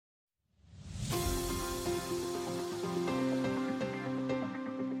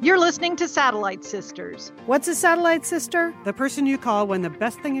You're listening to Satellite Sisters. What's a satellite sister? The person you call when the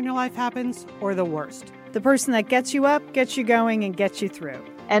best thing in your life happens or the worst. The person that gets you up, gets you going, and gets you through.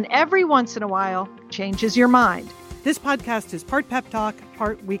 And every once in a while, changes your mind. This podcast is part pep talk,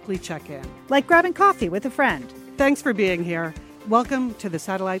 part weekly check-in. Like grabbing coffee with a friend. Thanks for being here. Welcome to the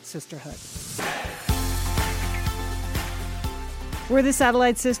Satellite Sisterhood. We're the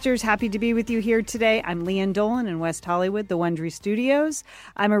Satellite Sisters. Happy to be with you here today. I'm Leanne Dolan in West Hollywood, the Wondery Studios.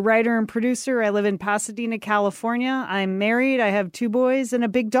 I'm a writer and producer. I live in Pasadena, California. I'm married. I have 2 boys and a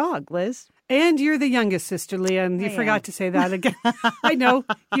big dog, Liz. And you're the youngest sister, Leanne. You forgot to say that again. I know.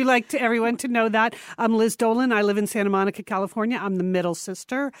 You like everyone to know that. I'm Liz Dolan. I live in Santa Monica, California. I'm the middle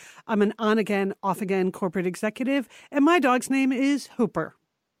sister. I'm an on-again, off-again corporate executive. And my dog's name is Hooper.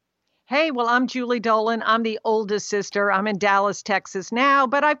 Hey, well, I'm Julie Dolan. I'm the oldest sister. I'm in Dallas, Texas now,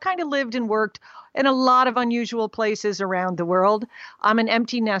 but I've kind of lived and worked in a lot of unusual places around the world. I'm an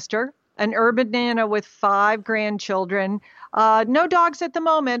empty nester, an urban nana with 5 grandchildren. No dogs at the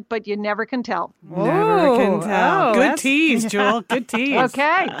moment, but you never can tell. Never can tell. Good tease, Jewel. Good tease.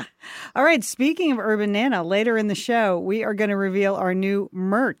 Okay. All right. Speaking of urban nana, later in the show, we are going to reveal our new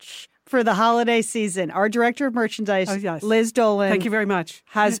merch for the holiday season. Our director of merchandise, Liz Dolan. Thank you very much.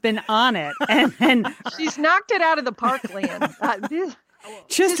 Has been on it. And she's knocked it out of the park, Leanne.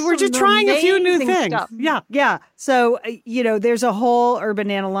 We're just trying a few new things. Stuff. Yeah. So, there's a whole urban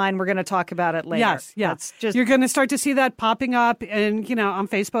nana line. We're going to talk about it later. Yes. You're going to start to see that popping up and, on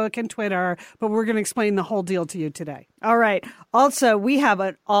Facebook and Twitter, but we're going to explain the whole deal to you today. All right. Also, we have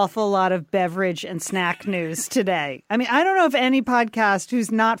an awful lot of beverage and snack news today. I mean, I don't know if any podcast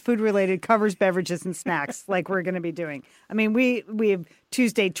who's not food related covers beverages and snacks like we're going to be doing. I mean, we have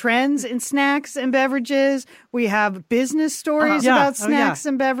Tuesday trends in snacks and beverages. We have business stories about snacks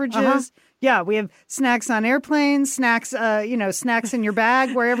and beverages. Yeah, we have snacks on airplanes, snacks, snacks in your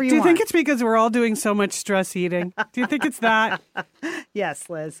bag, wherever you want. Do you think it's because we're all doing so much stress eating? Do you think it's that? Yes,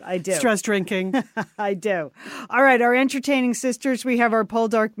 Liz, I do. Stress drinking. I do. All right, our entertaining sisters, we have our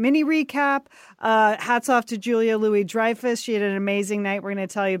Poldark mini recap. Hats off to Julia Louis-Dreyfus. She had an amazing night. We're going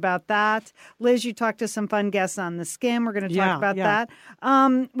to tell you about that. Liz, you talked to some fun guests on The Skim. We're going to talk about that.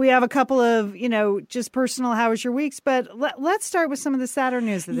 We have a couple of, just personal how was your weeks, but let's start with some of the sadder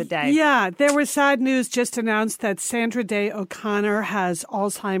news of the day. Yeah, there was sad news just announced that Sandra Day O'Connor has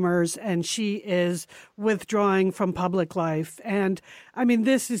Alzheimer's and she is withdrawing from public life. And I mean,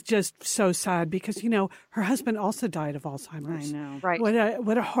 this is just so sad because, her husband also died of Alzheimer's. I know. Right.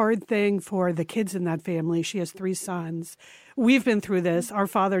 What a hard thing for the kids in that family. She has 3 sons. We've been through this. Our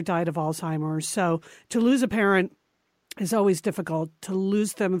father died of Alzheimer's. So to lose a parent is always difficult. To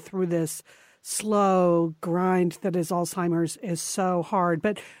lose them through this slow grind that is Alzheimer's is so hard.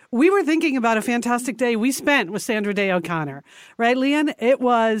 But we were thinking about a fantastic day we spent with Sandra Day O'Connor. Right, Leanne? It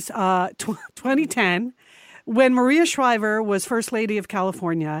was 2010 when Maria Shriver was First Lady of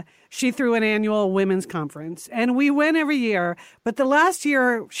California. She threw an annual women's conference, and we went every year. But the last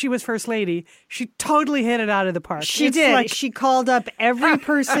year she was First Lady, she totally hit it out of the park. She did. She called up every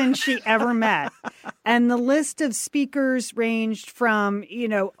person she ever met. And the list of speakers ranged from,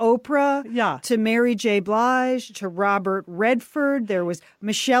 Oprah to Mary J. Blige to Robert Redford. There was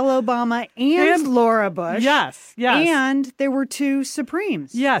Michelle Obama and Laura Bush. Yes. And there were 2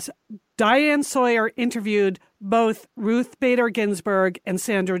 Supremes. Yes. Diane Sawyer interviewed both Ruth Bader Ginsburg and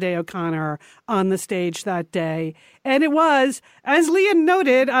Sandra Day O'Connor on the stage that day. And it was, as Leanne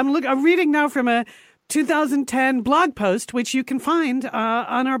noted, I'm reading now from a 2010 blog post, which you can find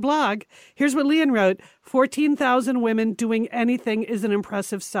on our blog. Here's what Leanne wrote. 14,000 women doing anything is an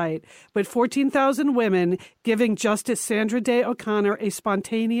impressive sight, but 14,000 women giving Justice Sandra Day O'Connor a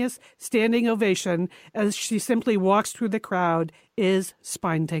spontaneous standing ovation as she simply walks through the crowd is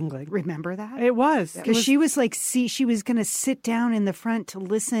spine-tingling. Remember that? It was. Because she was she was going to sit down in the front to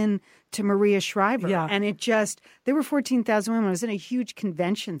listen to Maria Shriver. Yeah. And there were 14,000 women. It was in a huge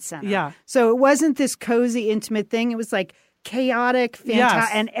convention center. Yeah. So it wasn't this cozy, intimate thing. It was like chaotic,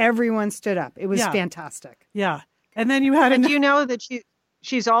 fantastic, and everyone stood up. It was fantastic. Yeah. And then you had... And you know that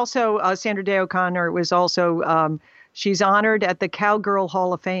she's also, Sandra Day O'Connor was also... she's honored at the Cowgirl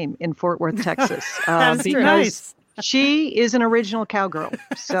Hall of Fame in Fort Worth, Texas. That's because nice. She is an original cowgirl.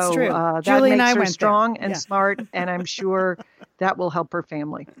 So That's true. that Julie and makes I her went strong there. and smart. And I'm sure that will help her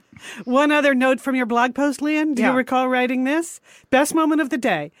family. One other note from your blog post, Leanne. Do you recall writing this? Best moment of the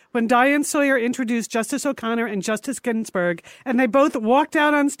day, when Diane Sawyer introduced Justice O'Connor and Justice Ginsburg, and they both walked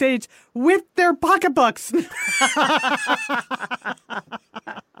out on stage with their pocketbooks.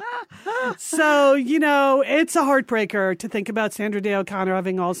 So, it's a heartbreaker to think about Sandra Day O'Connor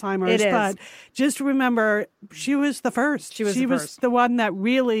having Alzheimer's. It is. But just remember, she was the first. She was the one that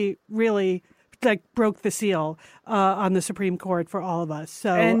really, really broke the seal on the Supreme Court for all of us.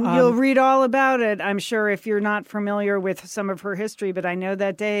 So, and you'll read all about it, I'm sure, if you're not familiar with some of her history. But I know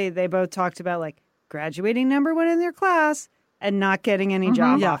that day they both talked about graduating number one in their class and not getting any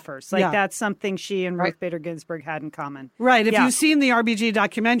job offers. That's something she and Ruth Bader Ginsburg had in common. Right. If you've seen the RBG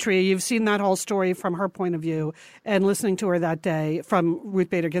documentary, you've seen that whole story from her point of view and listening to her that day from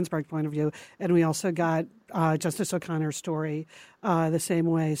Ruth Bader Ginsburg's point of view. And we also got Justice O'Connor's story the same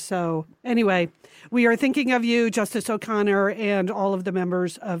way. So anyway, we are thinking of you, Justice O'Connor, and all of the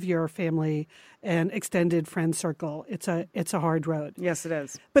members of your family and extended friend circle. It's a hard road. Yes, it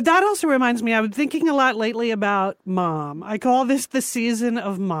is. But that also reminds me, I've been thinking a lot lately about Mom. I call this the season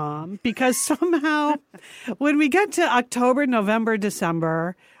of Mom because somehow when we get to October, November,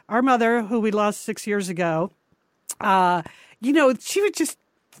 December, our mother, who we lost 6 years ago, she would just,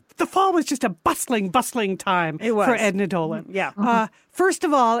 the fall was just a bustling time for Edna Dolan. Yeah. First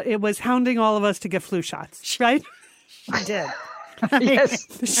of all, it was hounding all of us to get flu shots, right? She did. Yes.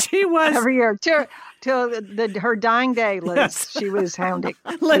 She was. Every year. Till her dying day, Liz, yes. She was hounding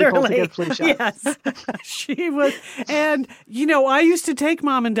literally people to get flu shots. Yes, she was. And, I used to take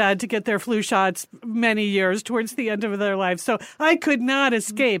Mom and Dad to get their flu shots many years towards the end of their lives. So I could not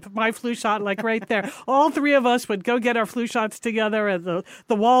escape my flu shot right there. All three of us would go get our flu shots together at the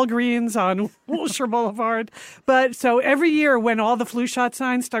Walgreens on Wilshire Boulevard. But so every year when all the flu shot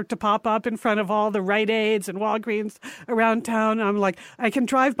signs start to pop up in front of all the Rite Aids and Walgreens around town, I'm like, I can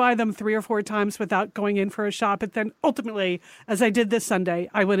drive by them 3 or 4 times without going in for a shot. But then ultimately, as I did this Sunday,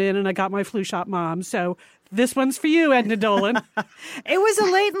 I went in and I got my flu shot, Mom. So this one's for you, Edna Dolan. It was a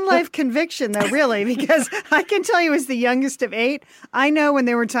late in life conviction, though, really, because I can tell you as the youngest of 8, I know when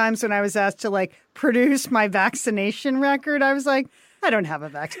there were times when I was asked to produce my vaccination record, I was like, I don't have a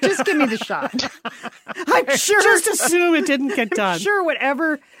vaccine. Just give me the shot. I'm sure. Just assume it didn't get done. Sure,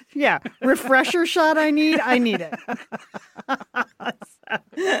 whatever. Yeah, refresher shot I need it.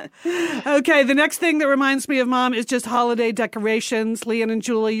 Okay, the next thing that reminds me of Mom is just holiday decorations. Leanne and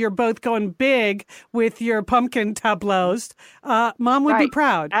Julie, you're both going big with your pumpkin tableaus. Mom would be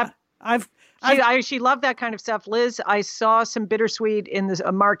proud. She loved that kind of stuff. Liz, I saw some bittersweet in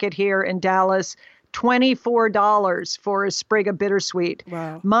the market here in Dallas. $24 for a sprig of bittersweet.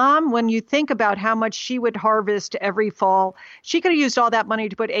 Wow. Mom, when you think about how much she would harvest every fall, she could have used all that money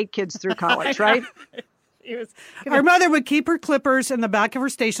to put 8 kids through college, right? Our mother would keep her clippers in the back of her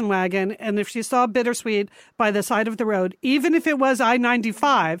station wagon, and if she saw bittersweet by the side of the road, even if it was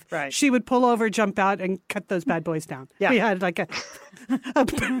I-95, she would pull over, jump out, and cut those bad boys down. Yeah. We had a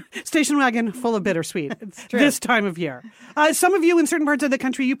station wagon full of bittersweet this time of year. Some of you in certain parts of the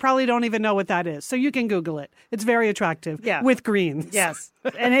country, you probably don't even know what that is, so you can Google it. It's very attractive with greens. Yes,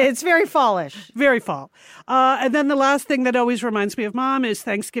 and it's very fallish. Very fall. And then the last thing that always reminds me of Mom is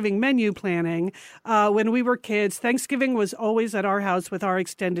Thanksgiving menu planning. When we were kids, Thanksgiving was always at our house with our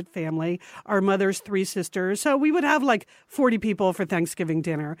extended family, our mother's 3 sisters. So we would have 40 people for Thanksgiving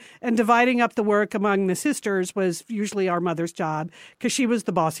dinner. And dividing up the work among the sisters was usually our mother's job because she was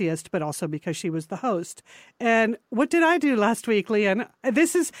the bossiest, but also because she was the host. And what did I do last week, Leanne?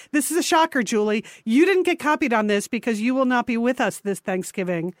 This is a shocker, Julie. You didn't get copied on this because you will not be with us this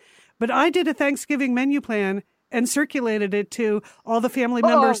Thanksgiving. But I did a Thanksgiving menu plan and circulated it to all the family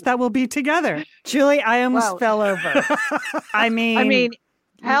members that will be together. Julie, I almost fell over. I mean,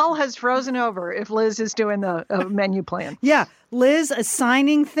 hell has frozen over if Liz is doing the menu plan. Yeah. Liz,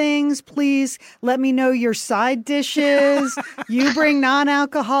 assigning things, please let me know your side dishes. You bring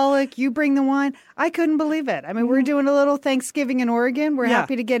non-alcoholic, you bring the wine. I couldn't believe it. I mean, we're doing a little Thanksgiving in Oregon. We're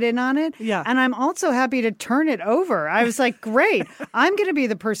happy to get in on it. Yeah. And I'm also happy to turn it over. I was like, great. I'm going to be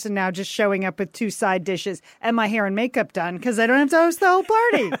the person now just showing up with 2 side dishes and my hair and makeup done because I don't have to host the whole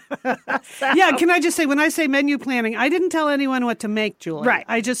party. Yeah, can I just say, when I say menu planning, I didn't tell anyone what to make, Julie. Right.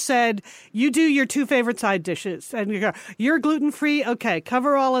 I just said, you do your 2 favorite side dishes. And you go, you're gluten-free? Okay,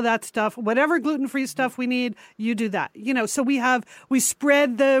 cover all of that stuff. Whatever gluten-free stuff we need, you do that. So we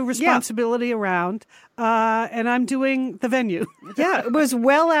spread the responsibility around. And I'm doing the venue. Yeah, it was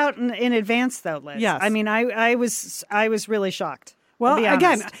well out in advance, though, Liz. Yes. I mean, I was really shocked. Well, be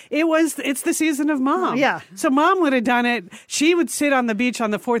again, honest. it's the season of Mom. Yeah. So Mom would have done it. She would sit on the beach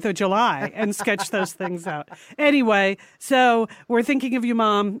on the 4th of July and sketch those things out. Anyway, so we're thinking of you,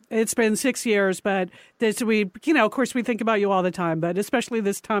 Mom. It's been 6 years, but of course we think about you all the time, but especially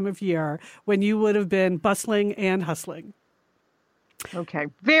this time of year when you would have been bustling and hustling. Okay.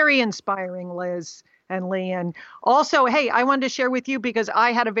 Very inspiring, Liz and Leanne. Also, hey, I wanted to share with you because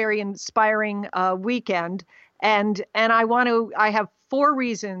I had a very inspiring weekend. And I have 4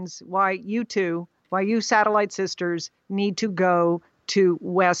 reasons why you Satellite Sisters need to go to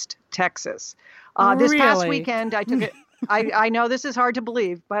West Texas. This past weekend, I took it. I know this is hard to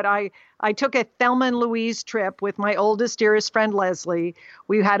believe, but I took a Thelma and Louise trip with my oldest, dearest friend, Leslie.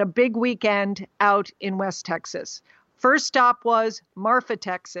 We had a big weekend out in West Texas. First stop was Marfa,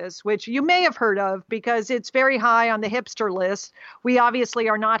 Texas, which you may have heard of because it's very high on the hipster list. We obviously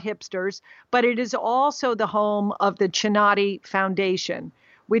are not hipsters, but it is also the home of the Chinati Foundation,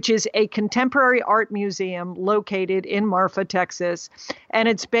 which is a contemporary art museum located in Marfa, Texas. And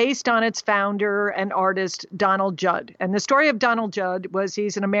it's based on its founder and artist, Donald Judd. And the story of Donald Judd was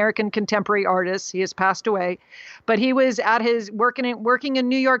he's an American contemporary artist. He has passed away, but he was at his working in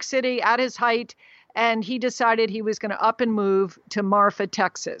New York City at his height. And he decided he was going to up and move to Marfa,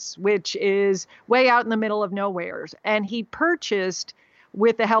 Texas, which is way out in the middle of nowhere. And he purchased,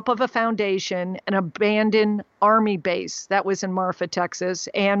 with the help of a foundation, an abandoned army base that was in Marfa, Texas,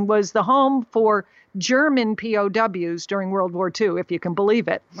 and was the home for German POWs during World War II, if you can believe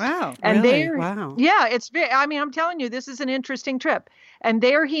it. Wow. And really? there, Wow. yeah, I'm telling you, this is an interesting trip. And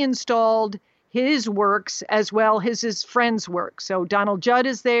there he installed his works as well as his friends' work. So Donald Judd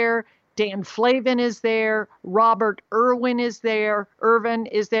is there. Dan Flavin is there, Robert Irwin is there,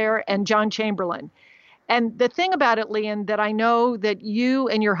 and John Chamberlain. And the thing about it, Leanne, that I know that you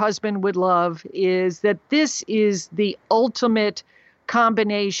and your husband would love is that this is the ultimate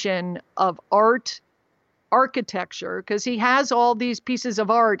combination of art, architecture, because he has all these pieces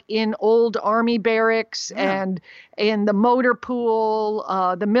of art in old army barracks and in the motor pool.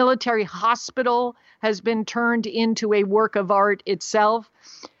 The military hospital has been turned into a work of art itself.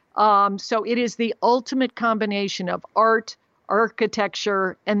 So it is the ultimate combination of art,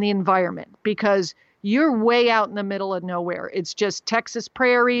 architecture, and the environment because you're way out in the middle of nowhere. It's just Texas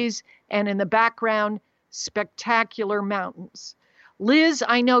prairies and in the background, spectacular mountains. Liz,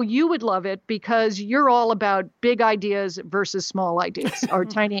 I know you would love it because you're all about big ideas versus small ideas or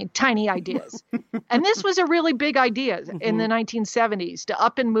tiny ideas. And this was a really big idea in the 1970s to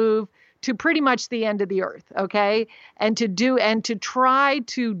up and move to pretty much the end of the earth, okay? And to try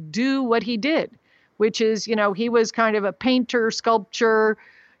to do what he did, which is, he was kind of a painter, sculptor,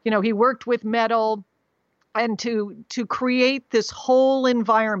 he worked with metal, and to create this whole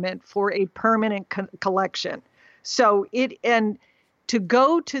environment for a permanent collection. So to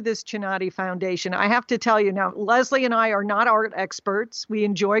go to this Chinati Foundation, I have to tell you now, Leslie and I are not art experts. We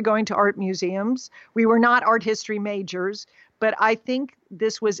enjoy going to art museums. We were not art history majors, but I think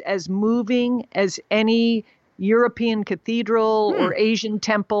this was as moving as any European cathedral or Asian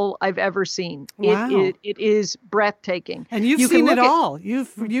temple I've ever seen. Wow. It is breathtaking. And you've seen it all.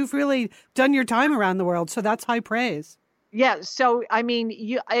 You've really done your time around the world, so that's high praise. Yeah. So,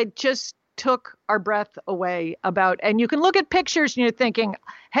 it just took our breath away and you can look at pictures and you're thinking,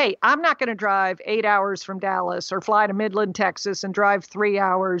 hey, I'm not going to drive 8 hours from Dallas or fly to Midland, Texas and drive 3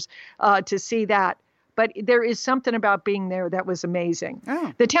 hours to see that. But there is something about being there that was amazing.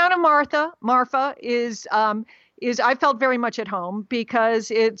 Oh. The town of Marfa is I felt very much at home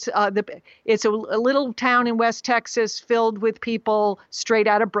because it's a little town in West Texas filled with people straight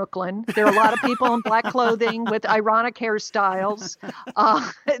out of Brooklyn. There are a lot of people in black clothing with ironic hairstyles,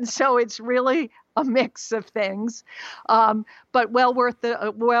 and so it's really a mix of things, but well worth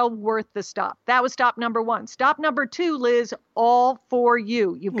the stop. That was stop number 1. Stop number 2, Liz, all for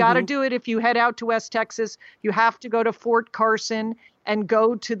you. You've got to do it if you head out to West Texas. You have to go to Fort Carson and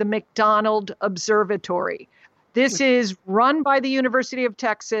go to the McDonald Observatory. This is run by the University of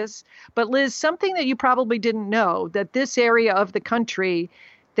Texas. But Liz, something that you probably didn't know, that this area of the country,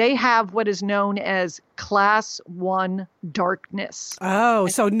 they have what is known as Class 1 darkness. Oh,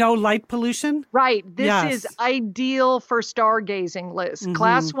 so no light pollution? Right. This is ideal for stargazing, Liz.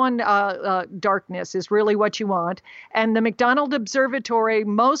 Class 1 darkness is really what you want. And the McDonald Observatory,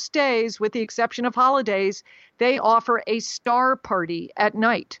 most days, with the exception of holidays, they offer a star party at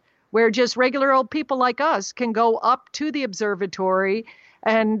night, where just regular old people like us can go up to the observatory.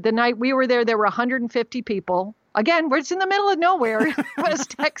 And the night we were there were 150 people. Again, we're just in the middle of nowhere,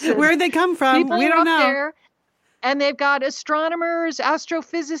 West Texas. Where'd they come from? People We don't know. There. and they've got astronomers,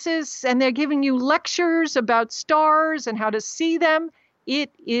 astrophysicists, and they're giving you lectures about stars and how to see them.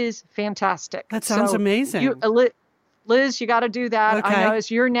 It is fantastic. That sounds amazing. Liz, you got to do that. Okay. I know as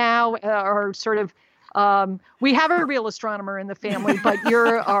you're now are sort of, we have a real astronomer in the family, but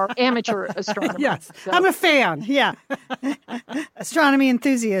you're our amateur astronomer. Yes, So- I'm a fan. Yeah. Astronomy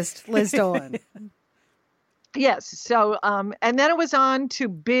enthusiast, Liz Dolan. Yes. So, and then it was on to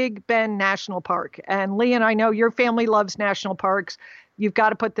Big Bend National Park. And Lee, and I know your family loves national parks. You've got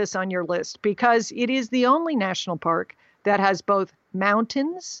to put this on your list because it is the only national park that has both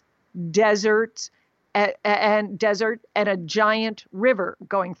mountains, deserts, and a giant river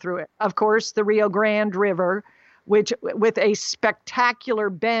going through it. Of course, the Rio Grande River, which with a spectacular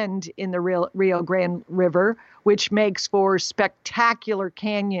bend in the Rio Grande River, which makes for spectacular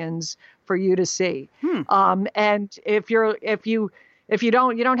canyons for you to see. And if you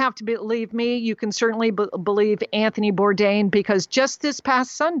don't have to believe me, you can certainly believe Anthony Bourdain, because just this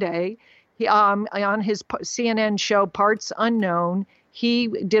past Sunday, on his CNN show Parts Unknown, he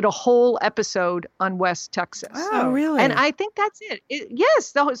did a whole episode on West Texas. Oh, really? And I think that's it.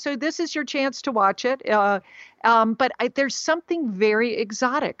 Yes. So this is your chance to watch it. But there's something very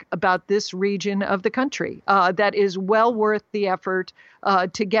exotic about this region of the country that is well worth the effort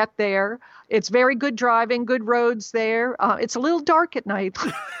to get there. It's very good driving, good roads there. It's a little dark at night.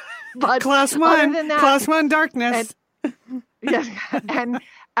 But Class other than that, Class 1 darkness. and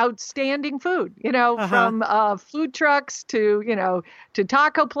outstanding food, Uh-huh. from food trucks to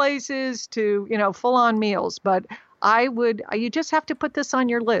taco places to, full-on meals. But you just have to put this on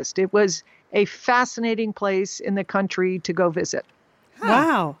your list. It was a fascinating place in the country to go visit.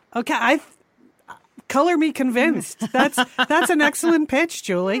 Wow. Okay. Color me convinced. That's an excellent pitch,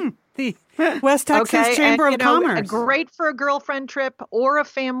 Julie. The West Texas Chamber of Commerce. Great for a girlfriend trip or a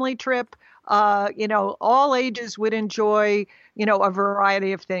family trip. All ages would enjoy, a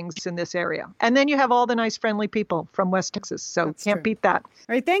variety of things in this area. And then you have all the nice, friendly people from West Texas. So That's can't true. beat that. All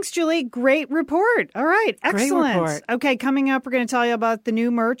right. Thanks, Julie. Great report. All right. Excellent. report. Okay. Coming up, we're going to tell you about the new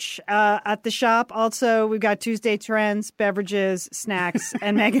merch at the shop. Also, we've got Tuesday trends, beverages, snacks,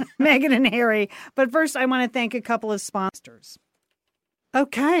 and Meghan and Harry. But first, I want to thank a couple of sponsors.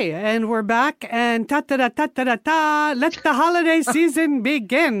 Okay, and we're back, and ta-ta-da-ta-ta-da-ta, let the holiday season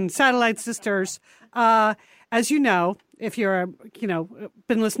begin, Satellite Sisters. As you know, if you're,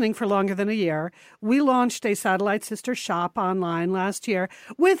 been listening for longer than a year, we launched a Satellite Sister shop online last year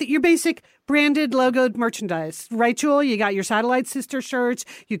with your basic branded logoed merchandise. Right, Jewel? You got your Satellite Sister shirts.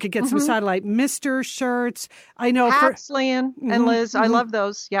 You could get some Satellite Mister shirts. I know Hats, Lian and Liz. I love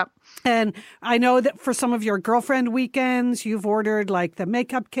those. Yep. And I know that for some of your girlfriend weekends, you've ordered like the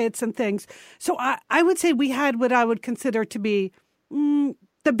makeup kits and things. So I would say we had what I would consider to be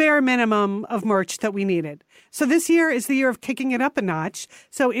the bare minimum of merch that we needed. So this year is the year of kicking it up a notch.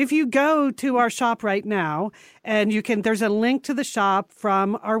 So if you go to our shop right now, and there's a link to the shop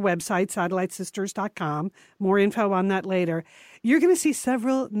from our website, satellitesisters.com. More info on that later. You're going to see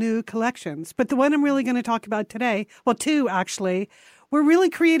several new collections. But the one I'm really going to talk about today, well, two actually, were really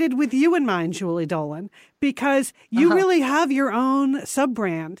created with you in mind, Julie Dolan, because you really have your own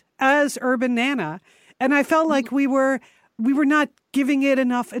sub-brand as Urban Nana. And I felt like we were not giving it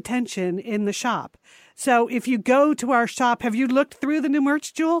enough attention in the shop. So if you go to our shop, have you looked through the new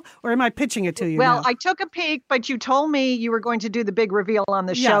merch, Jewel, or am I pitching it to you Well, now? I took a peek, but you told me you were going to do the big reveal on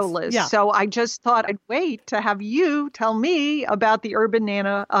the show, Liz. yeah. So I just thought I'd wait to have you tell me about the Urban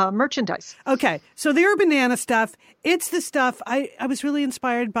Nana merchandise. Okay, so the Urban Nana stuff, it's the stuff I was really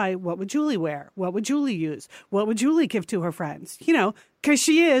inspired by. What would Julie wear? What would Julie use? What would Julie give to her friends? Because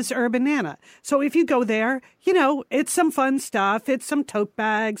she is Urban Nana. So if you go there, it's some fun stuff. It's some tote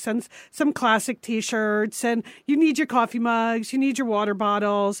bags and some classic T-shirts, and you need your coffee mugs, you need your water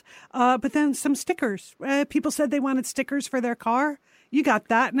bottles, but then some stickers. People said they wanted stickers for their car. You got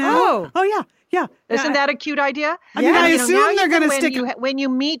that now? Oh yeah. Yeah. Isn't that a cute idea? I mean, I And, assume now they're going to stick. When you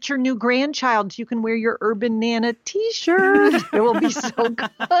meet your new grandchild, you can wear your Urban Nana T-shirt. It will be so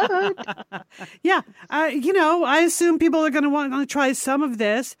good. Yeah. I assume people are going to want to try some of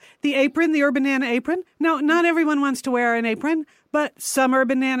this. The apron, the Urban Nana apron. No, not everyone wants to wear an apron, but some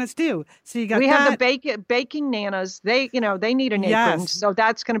Urban Nanas do. So you got We that. have the baking nanas. They need an apron, Yes. so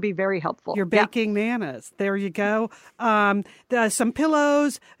that's going to be very helpful. Your Yeah. baking nanas. There you go. Some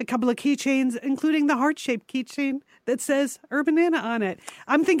pillows, a couple of keychains, including the heart-shaped keychain that says Urban Nana on it.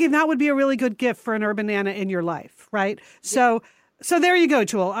 I'm thinking that would be a really good gift for an Urban Nana in your life, right? So there you go,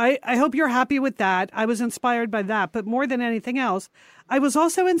 Jewel. I hope you're happy with that. I was inspired by that. But more than anything else, I was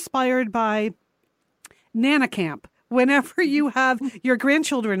also inspired by Nana Camp, whenever you have your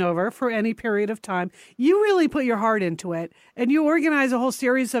grandchildren over for any period of time, you really put your heart into it and you organize a whole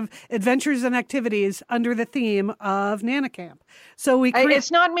series of adventures and activities under the theme of Nana Camp. So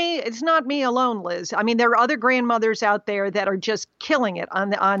it's not me. It's not me alone, Liz. I mean, there are other grandmothers out there that are just killing it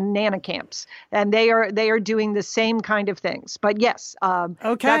on Nana camps, and they are doing the same kind of things. But yes,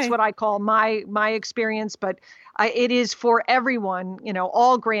 that's what I call my experience. But it is for everyone.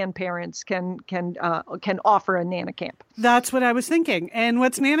 All grandparents can offer a Nana camp. That's what I was thinking. And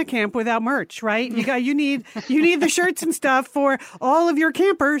what's Nana Camp without merch, right? You need the shirts and stuff for all of your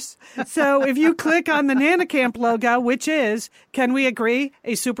campers. So if you click on the Nana Camp logo, which is, can we agree,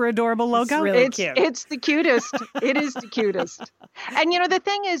 a super adorable logo? It's really cute. It's the cutest. It is the cutest. And the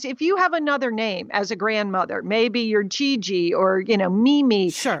thing is, if you have another name as a grandmother, maybe you're Gigi or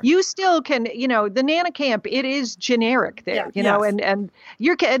Mimi, sure, you still can. The Nana Camp, it is generic there. And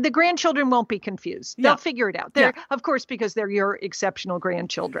the grandchildren won't be confused. They'll figure it out. Of course, because they're your exceptional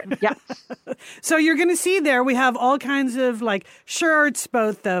grandchildren. Yeah. So you're going to see there, we have all kinds of shirts,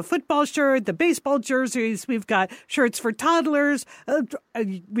 both the football shirt, the baseball jerseys. We've got shirts for toddlers.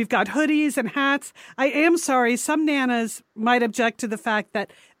 We've got hoodies and hats. I am sorry, some nanas might object to the fact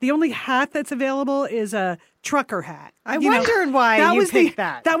that the only hat that's available is a trucker hat. I wondered why you picked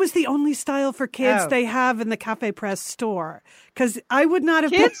that. That was the only style for kids they have in the Cafe Press store. Because I would not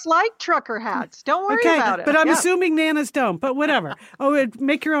have... Kids like trucker hats. Don't worry about it. But I'm assuming nanas don't. But whatever.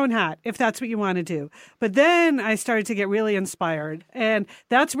 Make your own hat if that's what you want to do. But then I started to get really inspired. And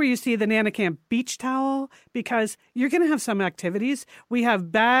that's where you see the Nana Camp beach towel, because you're going to have some activities. We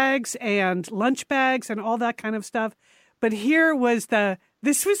have bags and lunch bags and all that kind of stuff. But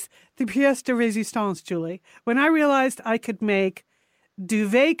this was the pièce de résistance, Julie. When I realized I could make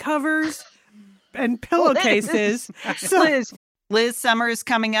duvet covers and pillowcases. Liz, summer is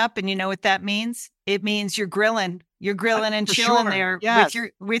coming up, and you know what that means? It means you're grilling. You're grilling and chilling there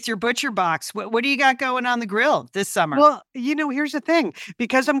with your butcher box. What do you got going on the grill this summer? Well, here's the thing.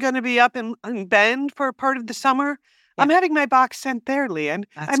 Because I'm going to be up in Bend for part of the summer, I'm having my box sent there, Leanne.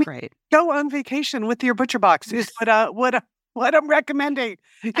 That's great. Go on vacation with your butcher box is what I'm recommending.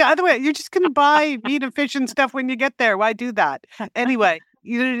 Yeah, other way, you're just going to buy meat and fish and stuff when you get there. Why do that? Anyway,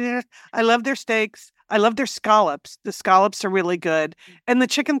 I love their steaks. I love their scallops. The scallops are really good. And the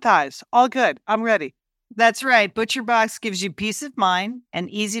chicken thighs, all good. I'm ready. That's right. Butcher Box gives you peace of mind and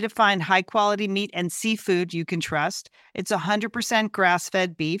easy to find high quality meat and seafood you can trust. It's 100%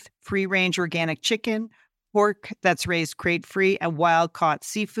 grass-fed beef, free-range organic chicken, pork that's raised crate-free, and wild-caught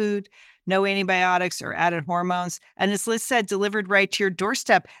seafood. No antibiotics or added hormones. And as Liz said, delivered right to your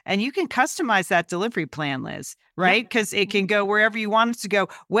doorstep. And you can customize that delivery plan, Liz, right? Because it can go wherever you want it to go,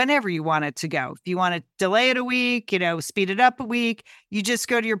 whenever you want it to go. If you want to delay it a week, speed it up a week, you just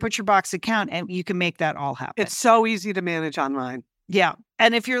go to your Butcher Box account and you can make that all happen. It's so easy to manage online. Yeah.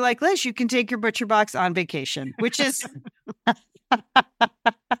 And if you're like Liz, you can take your Butcher Box on vacation, which is...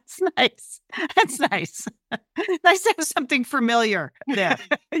 That's nice. That's nice. Nice to have something familiar there.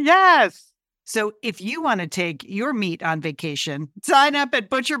 Yes. So if you want to take your meat on vacation, sign up at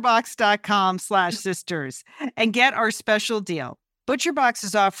butcherbox.com/sisters and get our special deal. ButcherBox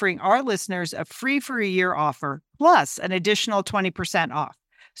is offering our listeners a free for a year offer, plus an additional 20% off.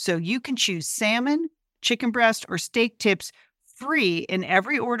 So you can choose salmon, chicken breast, or steak tips free in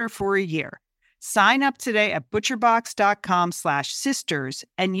every order for a year. Sign up today at butcherbox.com/sisters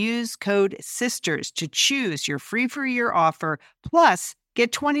and use code SISTERS to choose your free for a year offer, plus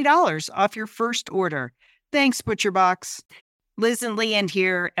get $20 off your first order. Thanks, ButcherBox. Liz and Leanne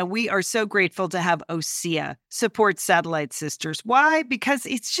here, and we are so grateful to have OSEA support Satellite Sisters. Why? Because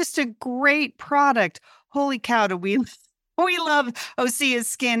it's just a great product. Holy cow, do we love OSEA's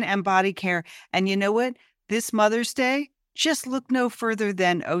skin and body care. And you know what? This Mother's Day, just look no further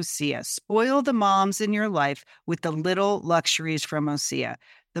than OSEA. Spoil the moms in your life with the little luxuries from OSEA.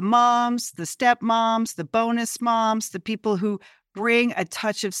 The moms, the stepmoms, the bonus moms, the people who bring a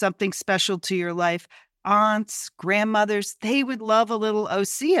touch of something special to your life. Aunts, grandmothers, they would love a little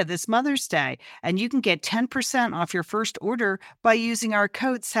OSEA this Mother's Day. And you can get 10% off your first order by using our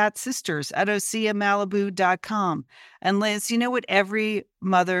code SATSisters at OSEAMalibu.com. And Liz, you know what every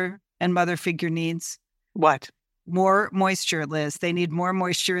mother and mother figure needs? What? More moisture, Liz. They need more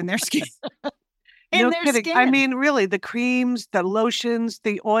moisture in their skin. No kidding. I mean, really, the creams, the lotions,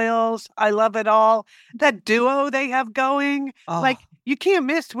 the oils, I love it all. That duo they have going, you can't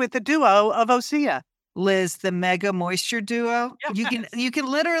miss with the duo of OSEA. Liz, the Mega Moisture Duo. You can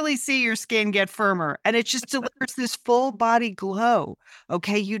literally see your skin get firmer, and it just delivers this full body glow.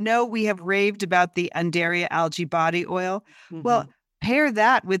 Okay, we have raved about the Undaria Algae Body Oil. Mm-hmm. Well, pair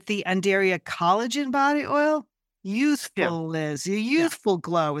that with the Undaria Collagen Body Oil. youthful, Liz. Your youthful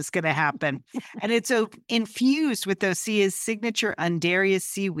glow is going to happen. And it's infused with Osea's signature Undarius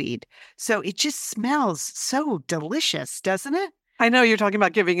seaweed. So it just smells so delicious, doesn't it? I know you're talking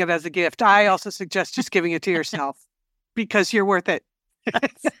about giving it as a gift. I also suggest just giving it to yourself because you're worth it.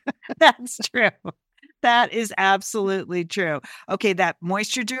 That's true. That is absolutely true. Okay, that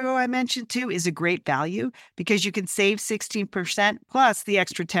Moisture Duo I mentioned too is a great value because you can save 16% plus the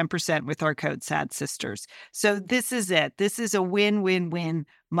extra 10% with our code SAD Sisters. So this is it. This is a win-win-win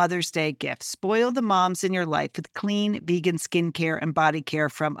Mother's Day gift. Spoil the moms in your life with clean vegan skincare and body care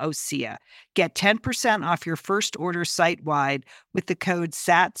from Osea. Get 10% off your first order site-wide with the code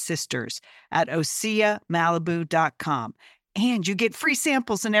SAD Sisters at OseaMalibu.com. And you get free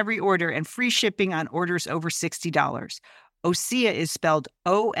samples in every order and free shipping on orders over $60. Osea is spelled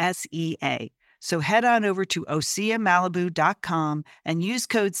O-S-E-A. So head on over to OseaMalibu.com and use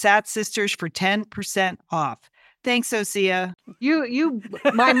code SATSisters for 10% off. Thanks, Osea.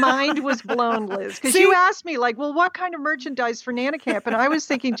 My mind was blown, Liz, because you asked me like, well, what kind of merchandise for Nana Camp? And I was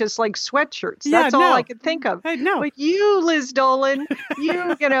thinking just like sweatshirts. That's all I could think of. No. But you, Liz Dolan,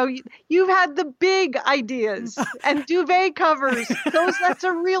 you've had the big ideas and duvet covers. That's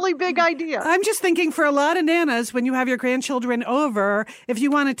a really big idea. I'm just thinking for a lot of nanas, when you have your grandchildren over, if you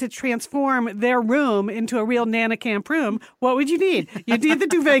wanted to transform their room into a real Nana Camp room, what would you need? You'd need the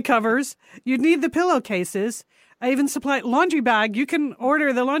duvet covers. You'd need the pillowcases. I even supply laundry bag. You can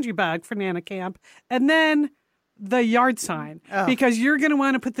order the laundry bag for Nana Camp. And then the yard sign, because you're going to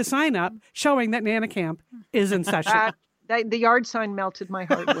want to put the sign up showing that Nana Camp is in session. The yard sign melted my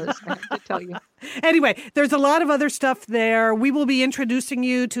heart, Liz, I have to tell you. Anyway, there's a lot of other stuff there. We will be introducing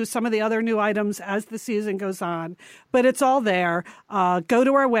you to some of the other new items as the season goes on, but it's all there. Go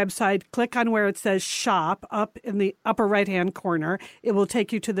to our website, click on where it says shop up in the upper right-hand corner. It will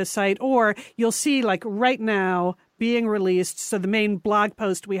take you to the site, or you'll see like right now being released. So the main blog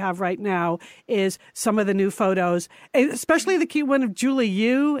post we have right now is some of the new photos, especially the cute one of Julie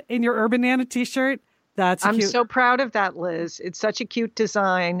Yu in your Urban Nana t-shirt. I'm so proud of that, Liz. It's such a cute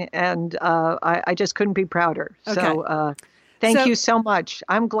design, and I just couldn't be prouder. Okay. So thank you so much.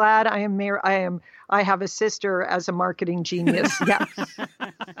 I'm glad I have a sister as a marketing genius. Yeah.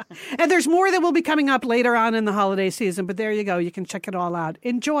 And there's more that will be coming up later on in the holiday season, but there you go. You can check it all out.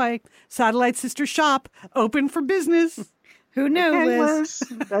 Enjoy. Satellite Sister Shop, open for business. Who knew, Liz?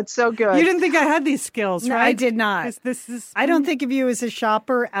 That's so good. You didn't think I had these skills, no, right? I did not. This is. I don't think of you as a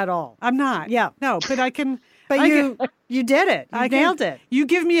shopper at all. I'm not. Yeah. No, but I can. But you did it. You nailed it. You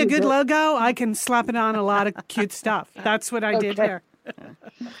give me a good logo, I can slap it on a lot of cute stuff. That's what I did here.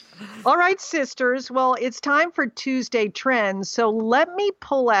 All right, sisters. Well, it's time for Tuesday Trends. So let me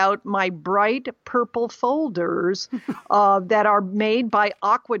pull out my bright purple folders that are made by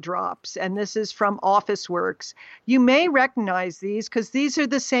Aqua Drops. And this is from Officeworks. You may recognize these because these are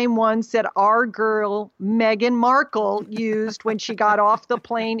the same ones that our girl Meghan Markle used when she got off the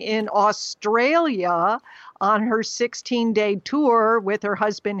plane in Australia on her 16-day tour with her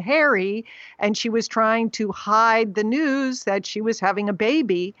husband, Harry, and she was trying to hide the news that she was having a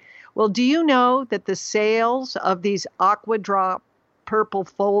baby. Well, do you know that the sales of these Aqua Drop purple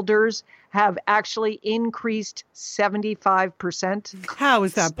folders have actually increased 75%? How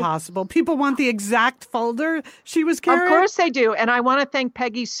is that possible? People want the exact folder she was carrying? Of course they do. And I want to thank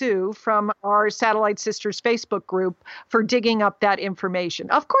Peggy Sue from our Satellite Sisters Facebook group for digging up that information.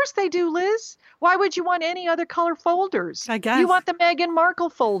 Of course they do, Liz. Why would you want any other color folders? I guess. You want the Meghan Markle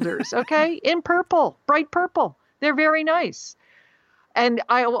folders, okay? In purple, bright purple. They're very nice. And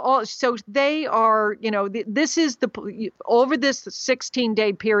so they are, this is over this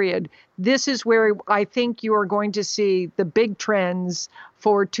 16-day period, this is where I think you are going to see the big trends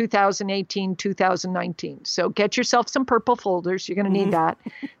for 2018, 2019. So get yourself some purple folders. You're going to need that.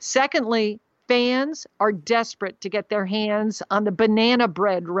 Secondly, fans are desperate to get their hands on the banana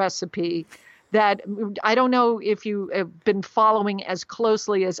bread recipe that I don't know if you have been following as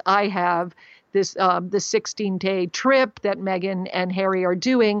closely as I have. The 16-day trip that Meghan and Harry are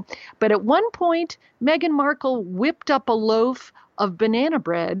doing. But at one point, Meghan Markle whipped up a loaf of banana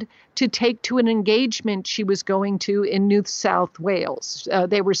bread to take to an engagement she was going to in New South Wales.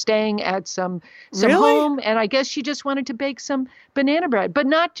 They were staying at some home, and I guess she just wanted to bake some banana bread, but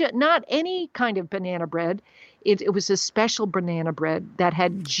not any kind of banana bread. It was a special banana bread that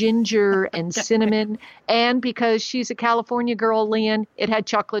had ginger and cinnamon. And because she's a California girl, Lian, it had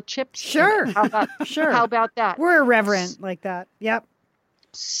chocolate chips. Sure. How about that? We're irreverent like that. Yep.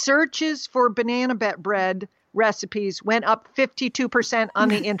 Searches for banana bread recipes went up 52% on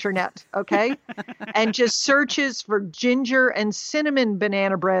the internet. Okay. And just searches for ginger and cinnamon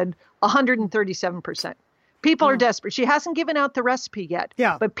banana bread, 137%. People are desperate. She hasn't given out the recipe yet.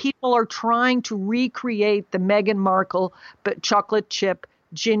 Yeah. But people are trying to recreate the Meghan Markle chocolate chip,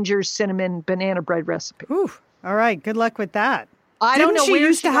 ginger, cinnamon, banana bread recipe. Ooh. All right. Good luck with that. I don't Didn't know she where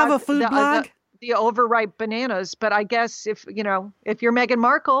used to have got a food blog? The overripe bananas, but I guess if you're Meghan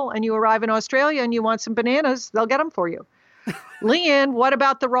Markle and you arrive in Australia and you want some bananas, they'll get them for you. Leanne, what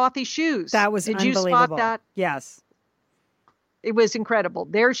about the Rothy shoes? That was Did you unbelievable. spot that? Yes. It was incredible.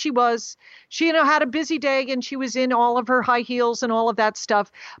 There she was. She, had a busy day and she was in all of her high heels and all of that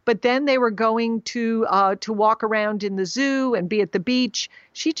stuff. But then they were going to walk around in the zoo and be at the beach.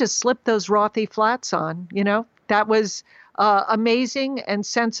 She just slipped those Rothy flats on. That was amazing and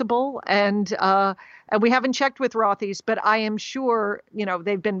sensible. And we haven't checked with Rothys, but I am sure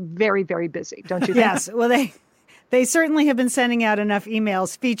they've been very, very busy. Don't you think? Yes. Well, they certainly have been sending out enough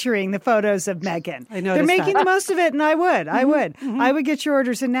emails featuring the photos of Meghan. I noticed They're making that. the most of it, and I would. I would get your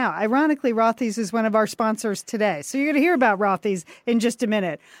orders in now. Ironically, Rothy's is one of our sponsors today. So you're going to hear about Rothy's in just a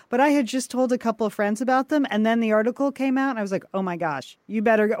minute. But I had just told a couple of friends about them, and then the article came out, and I was like, oh my gosh, you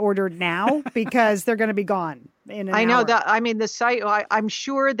better order now because they're going to be gone in an know hour. that. I mean, the site. I'm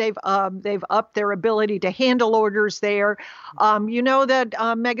sure they've upped their ability to handle orders there. You know that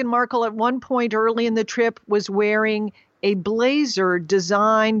Meghan Markle at one point early in the trip was wearing a blazer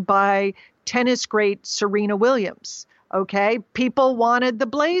designed by tennis great Serena Williams. Okay, people wanted the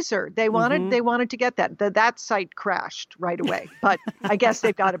blazer. They wanted to get that. That site crashed right away, but I guess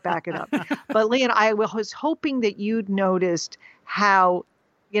they've got to back it up. But Leanne, I was hoping that you'd noticed how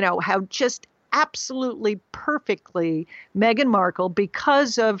just absolutely perfectly Meghan Markle,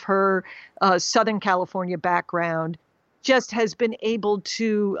 because of her Southern California background, just has been able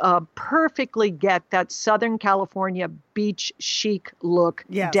to perfectly get that Southern California beach chic look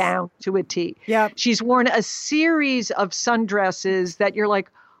down to a T. Yep. She's worn a series of sundresses that you're like,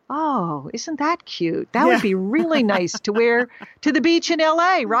 oh, isn't that cute? That would be really nice to wear to the beach in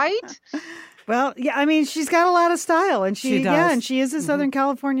LA, right? Well, yeah, I mean, she's got a lot of style, and She does. and she is a Southern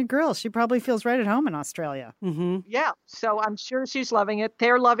California girl. She probably feels right at home in Australia. Mm-hmm. Yeah, so I'm sure she's loving it.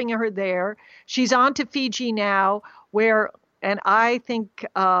 They're loving her there. She's on to Fiji now, and I think,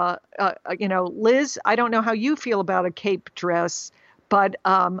 Liz, I don't know how you feel about a cape dress, but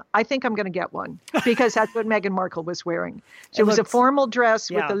I think I'm going to get one because that's what Meghan Markle was wearing. So it was a formal dress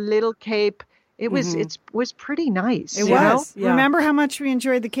with a little cape. It was pretty nice. It was. Yeah. Remember how much we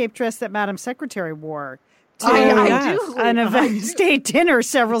enjoyed the cape dress that Madam Secretary wore to I do. an event state dinner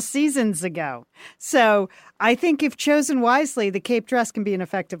several seasons ago. So I think if chosen wisely, the cape dress can be an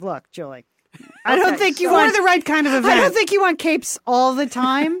effective look, Julie. I don't think you want the right kind of event. I don't think you want capes all the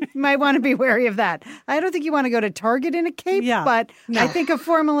time. You might want to be wary of that. I don't think you want to go to Target in a cape, but I think a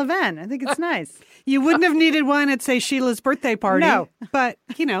formal event. I think it's nice. You wouldn't have needed one at, say, Sheila's birthday party. No. But,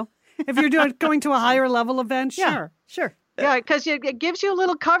 if you're going to a higher level event, sure. Yeah, because it gives you a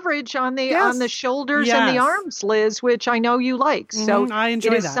little coverage on the shoulders and the arms, Liz, which I know you like. So I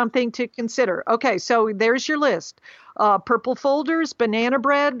enjoy it is that. something to consider. Okay, so there's your list. Purple folders, banana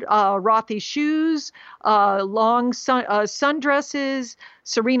bread, Rothy shoes, long sundresses,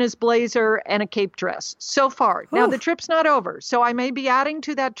 Serena's blazer, and a cape dress. So far. Now, the trip's not over, so I may be adding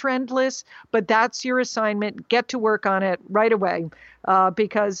to that trend list, but that's your assignment. Get to work on it right away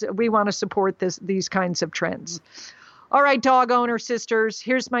because we want to support these kinds of trends. All right, dog owner sisters,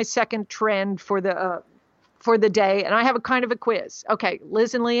 here's my second trend for the day, and I have a kind of a quiz. Okay,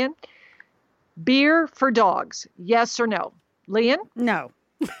 Liz and Leanne, beer for dogs, yes or no? Leanne? No.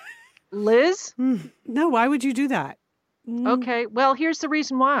 Liz? No, why would you do that? Okay, well, here's the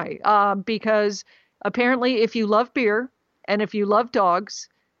reason why. Because apparently if you love beer and if you love dogs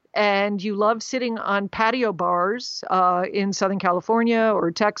and you love sitting on patio bars in Southern California or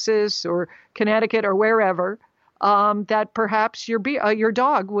Texas or Connecticut or wherever, that perhaps your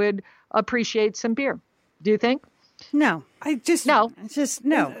dog would appreciate some beer. Do you think? No. No. It's just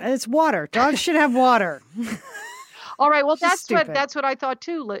no. It's water. Dogs should have water. All right. Well, Just stupid. that's what I thought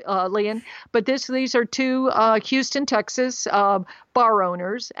too, Leanne. But these are two Houston, Texas bar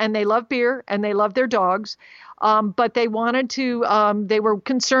owners, and they love beer and they love their dogs. But they wanted to. They were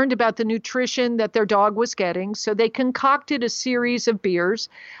concerned about the nutrition that their dog was getting, so they concocted a series of beers,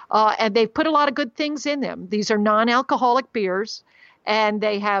 and they've put a lot of good things in them. These are non-alcoholic beers. And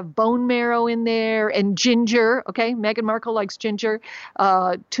they have bone marrow in there and ginger. Okay, Meghan Markle likes ginger,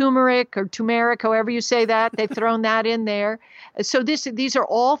 turmeric, however you say that. They've thrown that in there. So these are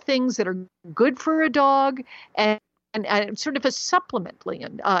all things that are good for a dog and and sort of a supplement,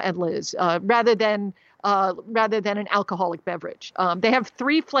 Leon and Liz, rather than an alcoholic beverage. They have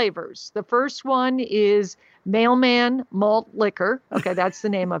 3 flavors. The first one is Mailman Malt Liquor. Okay, that's the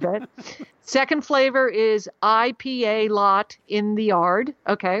name of it. Second flavor is IPA Lot in the Yard.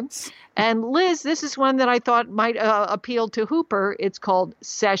 Okay. And Liz, this is one that I thought might appeal to Hooper. It's called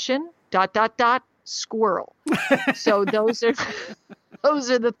Session ... Squirrel. So those are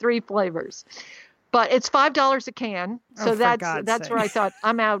the 3 flavors. But it's $5 a can. So that's where I thought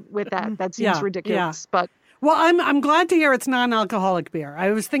I'm out with that. That seems ridiculous. Yeah. But well, I'm glad to hear it's non-alcoholic beer.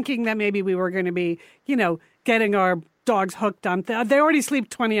 I was thinking that maybe we were going to be, getting our dogs hooked on. They already sleep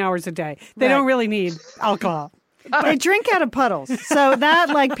 20 hours a day. They don't really need alcohol. They drink out of puddles. So that,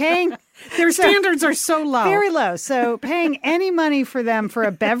 like, paying... Their standards are so low. Very low. So paying any money for them for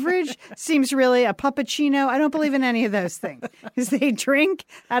a beverage seems really a puppuccino. I don't believe in any of those things. Because they drink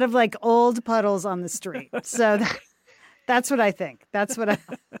out of, like, old puddles on the street. So that's what I think. That's what I...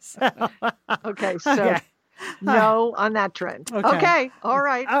 Okay, so no on that trend. Okay. All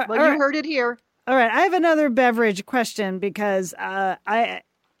right. Well, you heard it here. All right. I have another beverage question because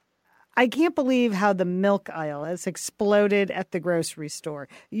I can't believe how the milk aisle has exploded at the grocery store.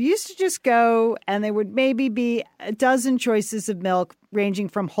 You used to just go and there would maybe be a dozen choices of milk ranging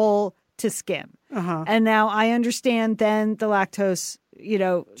from whole to skim. And now I understand then the lactose,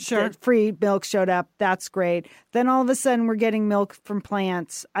 free milk showed up. That's great. Then all of a sudden we're getting milk from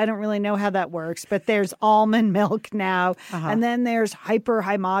plants. I don't really know how that works, but there's almond milk now. And then there's hyper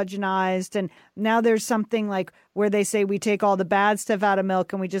homogenized. And now there's something like where they say we take all the bad stuff out of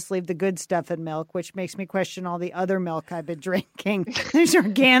milk and we just leave the good stuff in milk, which makes me question all the other milk I've been drinking. There's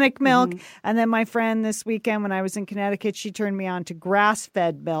organic milk. And then my friend this weekend when I was in Connecticut, she turned me on to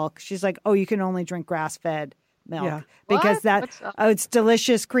grass-fed milk. She's like, oh, you can only drink grass-fed milk because it's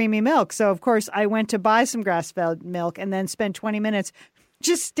delicious creamy milk. So of course I went to buy some grass-fed milk and then spent 20 minutes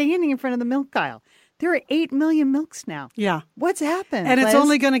just standing in front of the milk aisle. There are 8 million milks now. Yeah. What's happened? And Liz? It's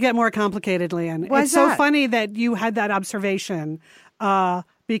only going to get more complicated, Leanne. Why it's so funny that you had that observation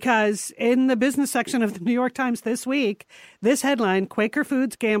because in the business section of the New York Times this week, this headline, Quaker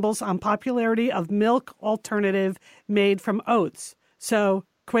Foods gambles on popularity of milk alternative made from oats. So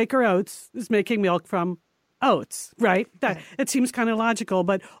Quaker Oats is making milk from oats, right? It seems kind of logical,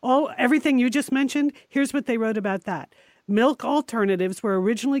 but everything you just mentioned, here's what they wrote about that. Milk alternatives were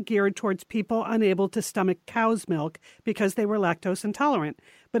originally geared towards people unable to stomach cow's milk because they were lactose intolerant.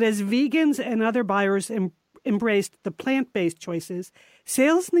 But as vegans and other buyers embraced the plant-based choices,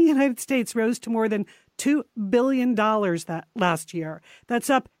 sales in the United States rose to more than $2 billion that last year. That's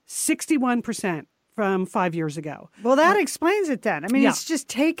up 61%. From 5 years ago. Well, that explains it then. I mean, it's just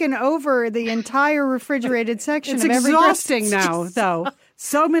taken over the entire refrigerated section of every exhausting now, though.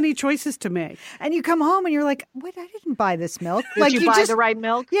 So many choices to make. And you come home and you're like, wait, I didn't buy this milk. Did you buy the right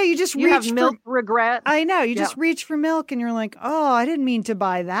milk? Yeah, you just reach have milk regret. I know. You just reach for milk and you're like, oh, I didn't mean to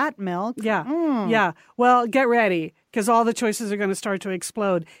buy that milk. Yeah. Yeah. Well, get ready because all the choices are going to start to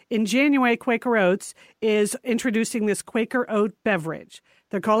explode. In January, Quaker Oats is introducing this Quaker Oat beverage.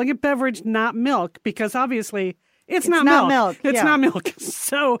 They're calling it beverage, not milk, because obviously it's not milk. It's not milk.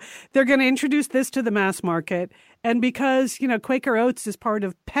 So they're going to introduce this to the mass market. And because, Quaker Oats is part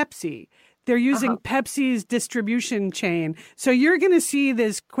of Pepsi, they're using Pepsi's distribution chain. So you're going to see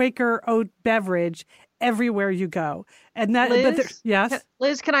this Quaker Oat beverage everywhere you go. And that, yes.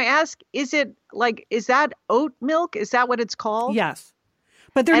 Liz, can I ask, is that oat milk? Is that what it's called? Yes.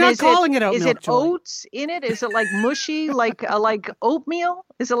 But they're not calling it oat milk. Is it oats in it? Is it like mushy, like oatmeal?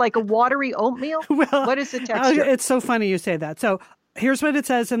 Is it like a watery oatmeal? Well, what is the texture? It's so funny you say that. So here's what it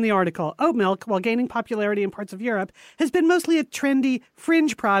says in the article. Oat milk, while gaining popularity in parts of Europe, has been mostly a trendy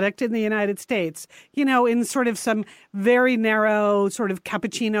fringe product in the United States. In sort of some very narrow sort of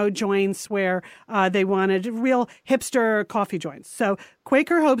cappuccino joints where they wanted real hipster coffee joints. So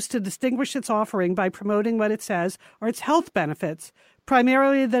Quaker hopes to distinguish its offering by promoting what it says are its health benefits.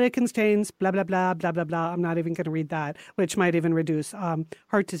 Primarily that it contains blah, blah, blah, blah, blah, blah. I'm not even going to read that, which might even reduce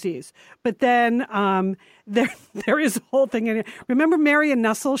heart disease. But then there is a whole thing in it. Remember Marion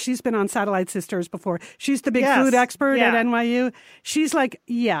Nussel? She's been on Satellite Sisters before. She's the big food expert at NYU. She's like,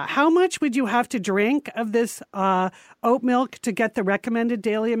 how much would you have to drink of this oat milk to get the recommended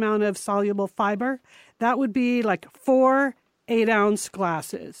daily amount of soluble fiber? That would be like 4 8-ounce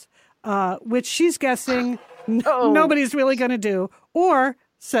glasses, which she's guessing nobody's really going to do. Or,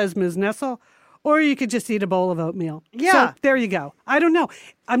 says Ms. Nessel, or you could just eat a bowl of oatmeal. Yeah. So there you go. I don't know.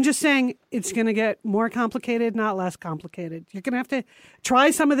 I'm just saying it's going to get more complicated, not less complicated. You're going to have to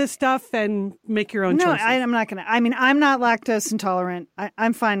try some of this stuff and make your own choices. No, I'm not going to. I mean, I'm not lactose intolerant.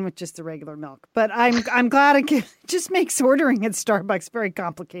 I'm fine with just the regular milk. But I'm glad it just makes ordering at Starbucks very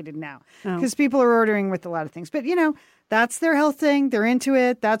complicated now because people are ordering with a lot of things. But, that's their health thing. They're into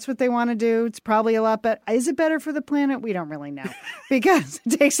it. That's what they want to do. It's probably a lot better. Is it better for the planet? We don't really know because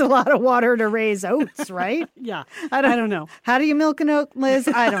it takes a lot of water to raise oats, right? Yeah. I don't know. How do you milk an oat, Liz?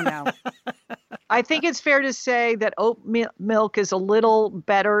 I don't know. I think it's fair to say that oat milk is a little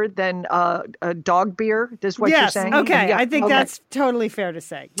better than dog beer. Is what you're saying? Okay. Yeah. I think that's totally fair to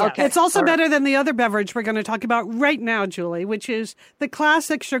say. Yes. Okay. It's also better than the other beverage we're going to talk about right now, Julie, which is the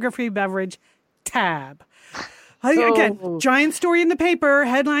classic sugar-free beverage, Tab. Again, giant story in the paper.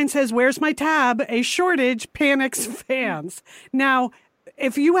 Headline says, "Where's my Tab? A shortage panics fans." Now,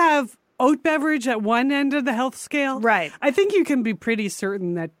 if you have oat beverage at one end of the health scale, right, I think you can be pretty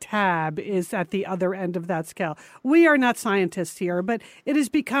certain that Tab is at the other end of that scale. We are not scientists here, but it has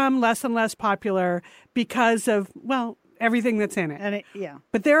become less and less popular because of, everything that's in it.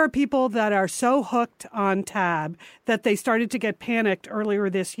 But there are people that are so hooked on Tab that they started to get panicked earlier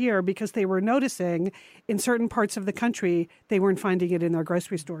this year because they were noticing in certain parts of the country they weren't finding it in their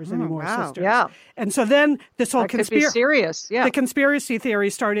grocery stores anymore. Wow. Sisters. Yeah. And so then this whole conspiracy serious. Yeah. The conspiracy theory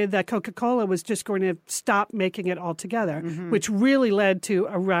started that Coca-Cola was just going to stop making it altogether, which really led to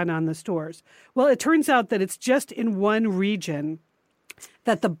a run on the stores. Well, it turns out that it's just in one region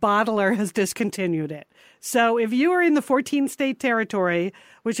that the bottler has discontinued it. So if you are in the 14-state territory,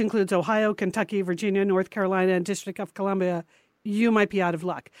 which includes Ohio, Kentucky, Virginia, North Carolina, and District of Columbia, you might be out of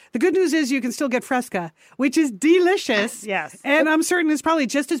luck. The good news is you can still get Fresca, which is delicious. Yes. And I'm certain it's probably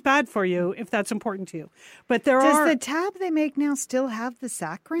just as bad for you if that's important to you. But does the Tab they make now still have the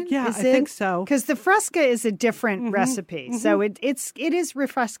saccharin? Yeah, I think so. Because the Fresca is a different recipe, so it is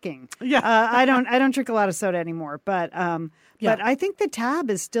refreshing. Yeah. I don't drink a lot of soda anymore, but I think the Tab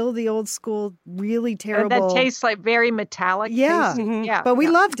is still the old school, really terrible. And that tastes like very metallic. Yeah, yeah. But we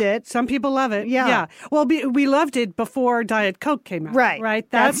loved it. Some people love it. Yeah. Well, we loved it before Diet Coke came out. Right.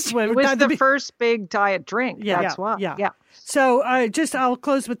 That's what it was the first big diet drink. Yeah. That's why. Yeah. So I'll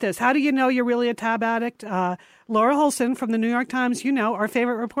close with this. How do you know you're really a Tab addict? Laura Holson from the New York Times, our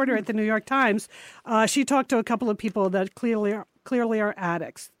favorite reporter at the New York Times, she talked to a couple of people that clearly are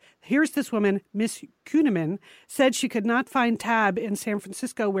addicts. Here's this woman, Miss Kuhneman, said she could not find Tab in San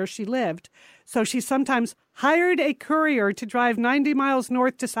Francisco where she lived. So she sometimes hired a courier to drive 90 miles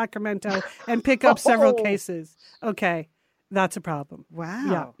north to Sacramento and pick up several cases. Okay, that's a problem. Wow.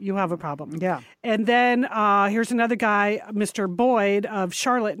 Yeah, you have a problem. Yeah. And then here's another guy, Mr. Boyd of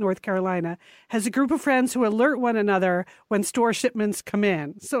Charlotte, North Carolina, has a group of friends who alert one another when store shipments come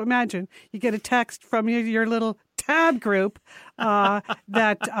in. So imagine you get a text from your little Tab group that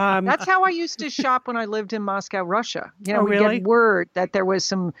that's how I used to shop when I lived in Moscow, Russia. We really? get word that there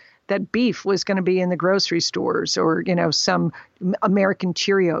was that beef was going to be in the grocery stores, or some American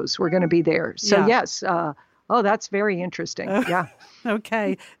Cheerios were going to be there. So yes, that's very interesting. Yeah.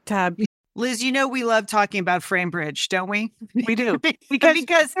 Okay, Tab. Liz, we love talking about FrameBridge, don't we? We do.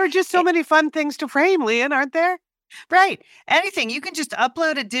 Because there are just so many fun things to frame, Lian, aren't there? Right. Anything. You can just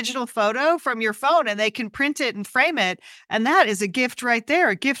upload a digital photo from your phone and they can print it and frame it. And that is a gift right there,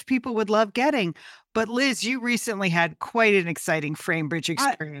 a gift people would love getting. But Liz, you recently had quite an exciting FrameBridge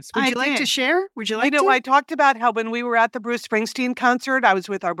experience. Would you like to share? Would you like to? I talked about how when we were at the Bruce Springsteen concert, I was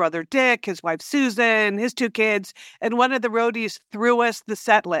with our brother Dick, his wife Susan, his two kids, and one of the roadies threw us the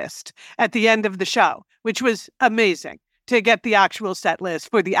set list at the end of the show, which was amazing to get the actual set list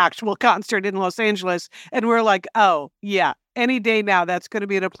for the actual concert in Los Angeles. And we're like, oh, yeah, any day now, that's going to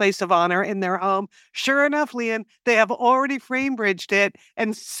be in a place of honor in their home. Sure enough, Lian, they have already FrameBridged it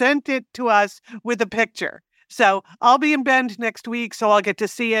and sent it to us with a picture. So I'll be in Bend next week, so I'll get to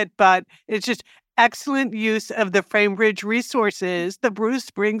see it. But it's just excellent use of the FrameBridge resources, the Bruce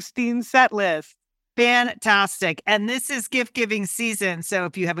Springsteen set list. Fantastic. And this is gift giving season. So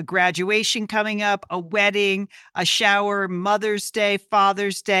if you have a graduation coming up, a wedding, a shower, Mother's Day,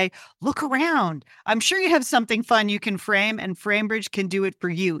 Father's Day, look around. I'm sure you have something fun you can frame, and FrameBridge can do it for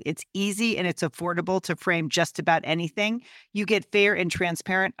you. It's easy and it's affordable to frame just about anything. You get fair and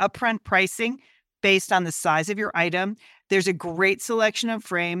transparent upfront pricing based on the size of your item. There's a great selection of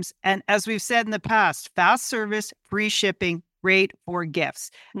frames. And as we've said in the past, fast service, free shipping, great for gifts.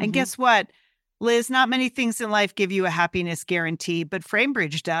 And guess what? Liz, not many things in life give you a happiness guarantee, but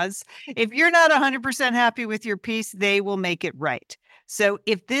FrameBridge does. If you're not 100% happy with your piece, they will make it right. So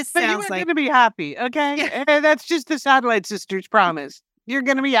if this sounds like... You're going to be happy, okay? That's just the Satellite Sisters promise. You're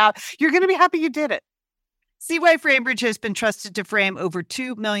going to be out. You're going to be happy you did it. See why Framebridge has been trusted to frame over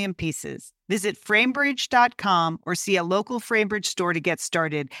 2 million pieces. Visit framebridge.com or see a local Framebridge store to get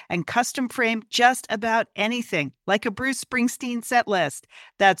started and custom frame just about anything, like a Bruce Springsteen set list.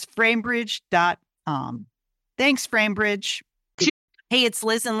 That's framebridge.com. Thanks, Framebridge. Hey, it's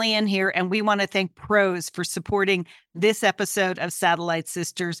Liz and Leanne here, and we want to thank Prose for supporting this episode of Satellite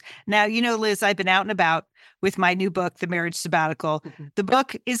Sisters. Now, you know, Liz, I've been out and about with my new book, The Marriage Sabbatical. The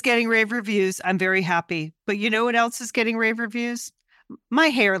book is getting rave reviews. I'm very happy. But you know what else is getting rave reviews? My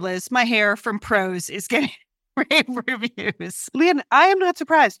hair, Liz. My hair from Prose is getting rave reviews. Leanne, I am not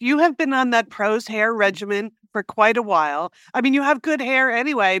surprised. You have been on that Prose hair regimen for quite a while. I mean, you have good hair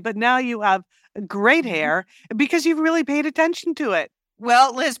anyway, but now you have great hair because you've really paid attention to it.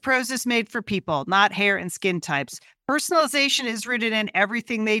 Well, Liz, Prose is made for people, not hair and skin types. Personalization is rooted in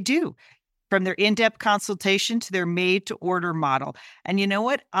everything they do, from their in-depth consultation to their made-to-order model. And you know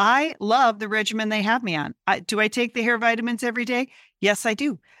what? I love the regimen they have me on. Do I take the hair vitamins every day? Yes, I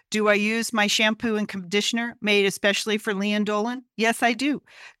do. Do I use my shampoo and conditioner made especially for Leanne Dolan? Yes, I do.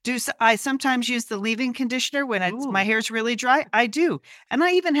 Do I sometimes use the leave-in conditioner when my hair's really dry? I do. And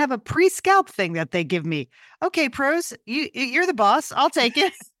I even have a pre-scalp thing that they give me. Okay, Prose, you're the boss. I'll take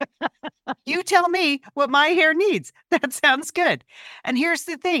it. You tell me what my hair needs. That sounds good. And here's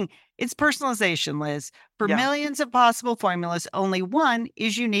the thing. It's personalization, Liz. For millions of possible formulas, only one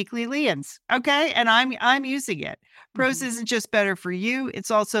is uniquely Leanne's. Okay? And I'm using it. Prose isn't just better for you, it's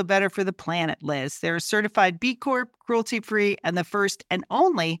also better for the planet, Liz. They're a certified B Corp, cruelty-free, and the first and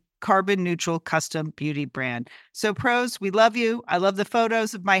only carbon neutral custom beauty brand. So Prose, we love you. I love the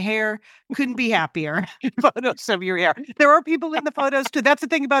photos of my hair. Couldn't be happier. Photos of your hair. There are people in the photos too. That's the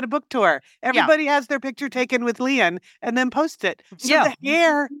thing about a book tour. Everybody has their picture taken with Leanne and then post it. So the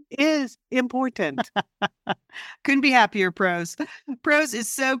hair is important. Couldn't be happier, Prose. Prose is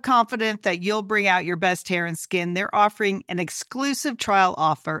so confident that you'll bring out your best hair and skin. They're offering an exclusive trial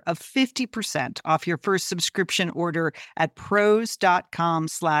offer of 50% off your first subscription order at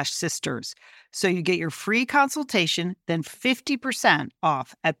prose.com/sisters. So you get your free consultation, then 50%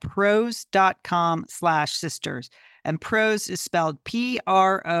 off at prose.com/sisters. And Prose is spelled Prose.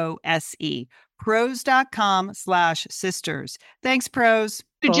 Prose.com/sisters. Thanks, Prose.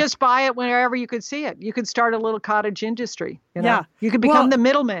 You just buy it wherever you could see it. You could start a little cottage industry. You know? Yeah. You could become the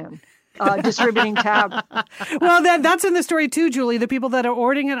middleman distributing Tab. Well, that's in the story too, Julie. The people that are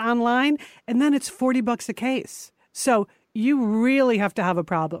ordering it online, and then it's $40 a case. So you really have to have a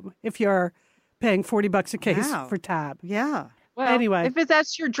problem if you're paying $40 a case for Tab. Yeah. Well, anyway, if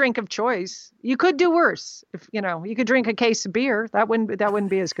that's your drink of choice, you could do worse. If you could drink a case of beer, that wouldn't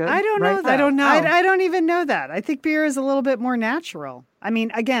be as good. I don't know. I don't know. I don't even know that. I think beer is a little bit more natural. I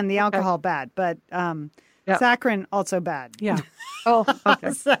mean, again, the alcohol bad, but saccharin also bad. Yeah. Oh,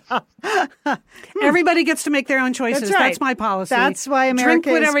 okay. Everybody gets to make their own choices. That's right. That's my policy. That's why America Drink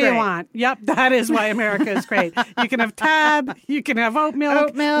whatever is great. you want. Yep, that is why America is great. You can have Tab. You can have oat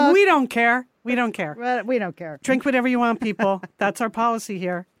milk. We don't care. We don't care. We don't care. Drink whatever you want, people. That's our policy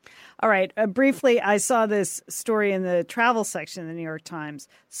here. All right. Briefly, I saw this story in the travel section of the New York Times.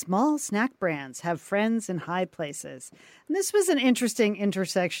 Small snack brands have friends in high places. And this was an interesting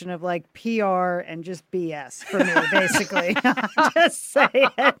intersection of like PR and just BS for me, basically. I'll just say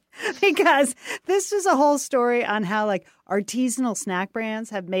it. Because this was a whole story on how like artisanal snack brands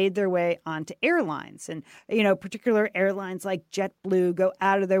have made their way onto airlines. And, particular airlines like JetBlue go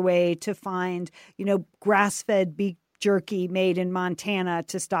out of their way to find, grass-fed beef jerky made in Montana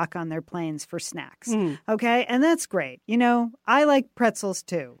to stock on their planes for snacks. Okay. And that's great. I like pretzels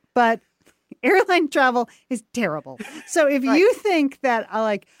too, but airline travel is terrible. So if you think that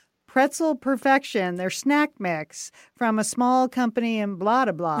like pretzel perfection, their snack mix from a small company and blah,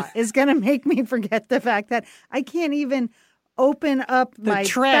 blah, blah is going to make me forget the fact that I can't even open up the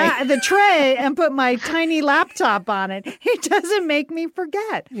tray and put my tiny laptop on it. It doesn't make me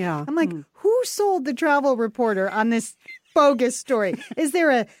forget. Yeah. I'm like, who sold the travel reporter on this bogus story? Is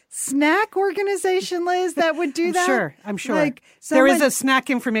there a snack organization, Liz, that would do that? I'm sure. Like there is a snack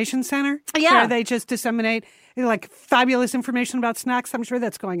information center where they just disseminate fabulous information about snacks. I'm sure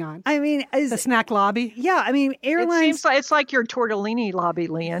that's going on. I mean, the snack lobby. Yeah, I mean, airlines. It seems like it's like your tortellini lobby,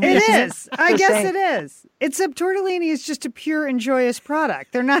 Leanne. It is. I guess it is. Except tortellini is just a pure and joyous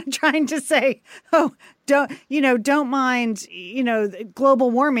product. They're not trying to say, don't mind, global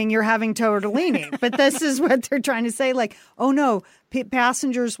warming. You're having tortellini, but this is what they're trying to say. Like, oh no,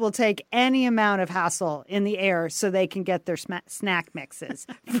 passengers will take any amount of hassle in the air so they can get their snack mixes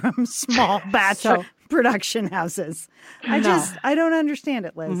from small batch production houses. I don't understand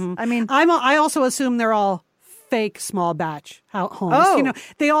it, Liz. I mean, I also assume they're all fake small batch. homes. Oh.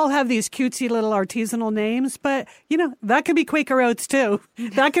 They all have these cutesy little artisanal names, but, that could be Quaker Oats too.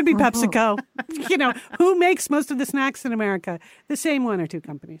 That could be PepsiCo. Who makes most of the snacks in America? The same one or two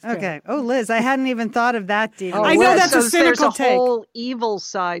companies. Too. Okay. Oh, Liz, I hadn't even thought of that deal. I know Liz, that's a so cynical there's a take. whole evil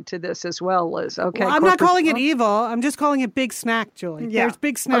side to this as well, Liz. Okay. Well, I'm not corporate- calling it evil. I'm just calling it big snack, Julie. Yeah. There's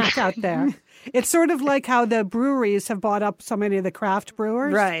big snack out there. It's sort of like how the breweries have bought up so many of the craft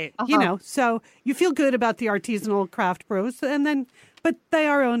brewers. Right. So you feel good about the artisanal craft brews, but they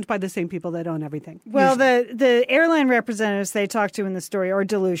are owned by the same people that own everything. Well, the airline representatives they talked to in the story are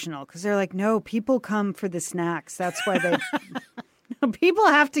delusional because they're like, no, people come for the snacks. That's why they people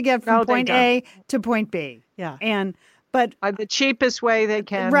have to get from No, they point A to point B. Yeah. But the cheapest way they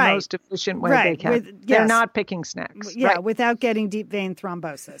can, Right. most efficient way Right. they can. With- They're yes. not picking snacks. yeah, Right. without getting deep vein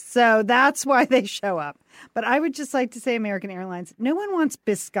thrombosis. So that's why they show up. But I would just like to say, American Airlines, no one wants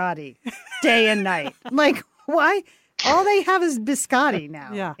biscotti day and night. Like, why? All they have is biscotti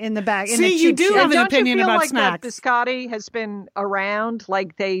now Yeah. in the bag. in See, a you cheap do ship. have an Don't opinion you feel about like snacks. that biscotti has been around?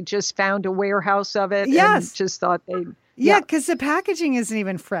 Like they just found a warehouse of it Yes. and just thought they... Yeah, because the packaging isn't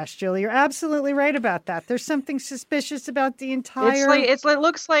even fresh, Julie. You're absolutely right about that. There's something suspicious about the entire... It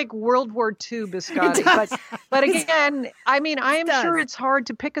looks like World War II biscotti. But again, I mean, I am does. sure it's hard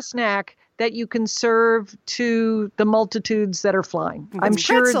to pick a snack that you can serve to the multitudes that are flying. I'm It's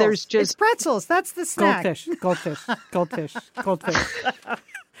sure pretzels. there's It's just... pretzels. That's the snack. Goldfish.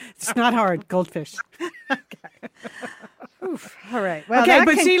 It's not hard. Goldfish. All right. Well, Okay, that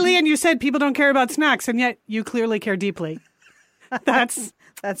but can- see, Leanne, you said people don't care about snacks, and yet you clearly care deeply. That's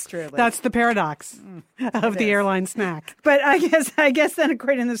That's true. Liz. that's the paradox of the is. airline snack. But I guess then,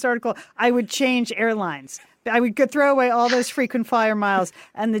 according to this article, I would change airlines. I would go throw away all those frequent flyer miles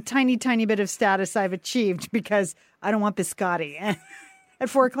and the tiny, tiny bit of status I've achieved because I don't want biscotti at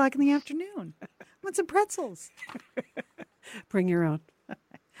 4:00 in the afternoon. I want some pretzels. Bring your own.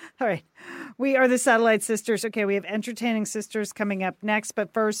 All right. We are the Satellite Sisters. Okay, we have Entertaining Sisters coming up next.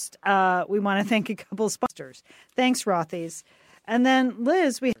 But first, we want to thank a couple sponsors. Thanks, Rothy's. And then,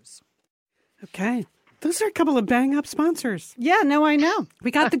 Liz, Okay. Those are a couple of bang-up sponsors. Yeah, no, I know. We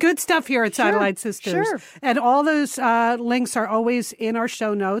got the good stuff here at Satellite Sisters. sure. And all those links are always in our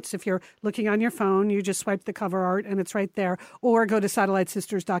show notes. If you're looking on your phone, you just swipe the cover art and it's right there. Or go to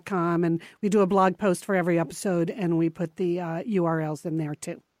satellitesisters.com and we do a blog post for every episode and we put the URLs in there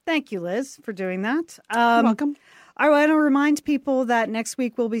too. Thank you, Liz, for doing that. You're welcome. I want to remind people that next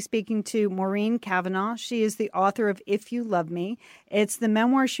week we'll be speaking to Maureen Cavanaugh. She is the author of If You Love Me. It's the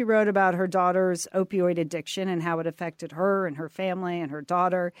memoir she wrote about her daughter's opioid addiction and how it affected her and her family and her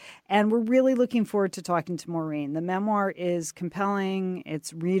daughter. And we're really looking forward to talking to Maureen. The memoir is compelling,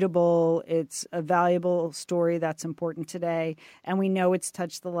 it's readable, it's a valuable story that's important today. And we know it's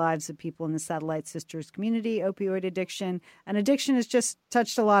touched the lives of people in the Satellite Sisters community, opioid addiction. And addiction has just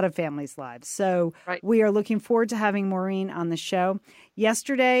touched a lot of families' lives. So Right. we are looking forward to having Maureen on the show.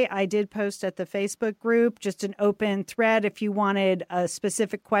 Yesterday, I did post at the Facebook group just an open thread. If you wanted a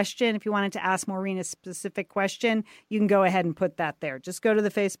specific question, if you wanted to ask Maureen a specific question, you can go ahead and put that there. Just go to the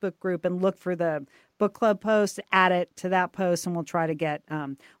Facebook group and look for the book club post, add it to that post, and we'll try to get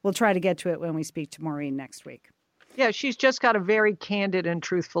to it when we speak to Maureen next week. Yeah, she's just got a very candid and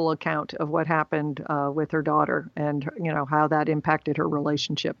truthful account of what happened with her daughter and how that impacted her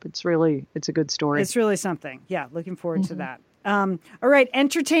relationship. It's a good story. It's really something. Yeah, looking forward to that. All right,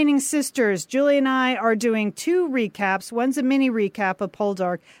 Entertaining Sisters. Julie and I are doing 2 recaps. One's a mini recap of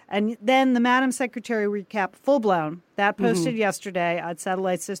Poldark, and then the Madam Secretary recap, full blown. That posted yesterday at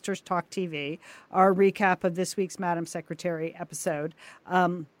Satellite Sisters Talk TV, our recap of this week's Madam Secretary episode.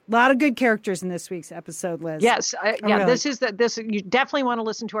 A lot of good characters in this week's episode, Liz. Yes, really? this you definitely want to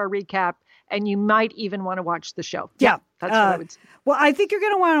listen to our recap, and you might even want to watch the show. Yeah. That's what I would say. Well, I think you're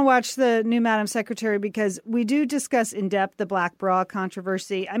going to want to watch the new Madam Secretary because we do discuss in depth the black bra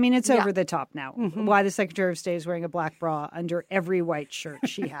controversy. I mean, it's over the top now. Why the Secretary of State is wearing a black bra under every white shirt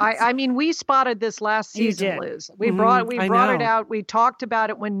she has. I mean, we spotted this last You season, did. Liz. We brought I it know. out. We talked about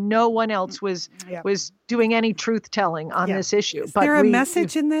it when no one else was doing any truth telling on Yeah. this issue. Is there a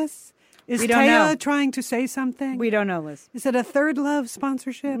message in this? Is We don't know. Taya trying to say something? We don't know, Liz. Is it a Third Love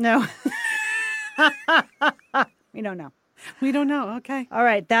sponsorship? No. We don't know. We don't know. Okay. All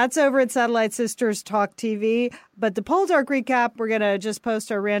right, that's over at Satellite Sisters Talk TV. But the Poldark recap, we're going to just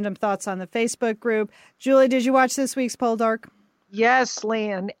post our random thoughts on the Facebook group. Julie, did you watch this week's Poldark? Yes,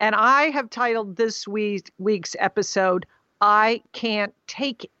 Lan. And I have titled this week's episode, I Can't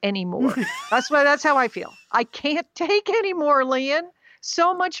Take Anymore. That's how I feel. I can't take anymore, Lan.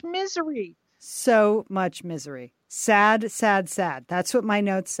 So much misery. So much misery. Sad, sad, sad. That's what my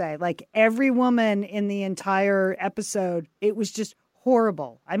notes say. Like every woman in the entire episode, it was just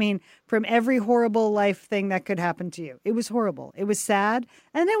horrible. I mean, from every horrible life thing that could happen to you. It was horrible. It was sad.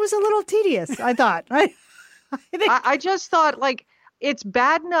 And it was a little tedious, I thought. I just thought, like, it's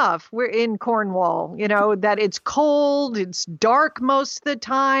bad enough we're in Cornwall, that it's cold, it's dark most of the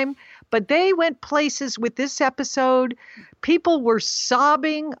time, but they went places with this episode. People were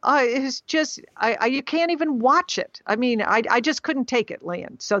sobbing. It's just, you can't even watch it. I mean, I just couldn't take it,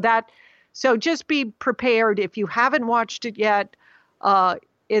 Lian. So just be prepared. If you haven't watched it yet,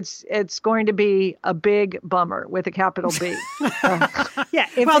 it's going to be a big bummer with a capital B. Yeah.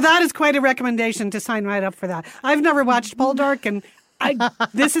 Well, that is quite a recommendation to sign right up for that. I've never watched Poldark, and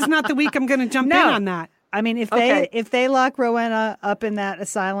this is not the week I'm going to jump in on that. I mean, if they lock Rowena up in that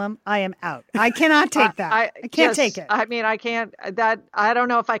asylum, I am out. I cannot take that. I can't take it. I mean, I can't. I don't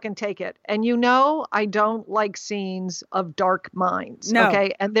know if I can take it. And I don't like scenes of dark mines. No.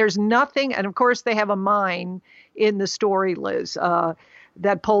 Okay, and there's nothing. And of course, they have a mine in the story, Liz,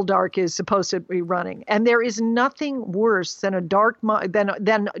 that Poldark is supposed to be running. And there is nothing worse than a dark mine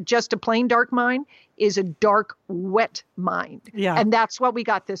than just a plain dark mine. Is a dark, wet mine. Yeah. And that's what we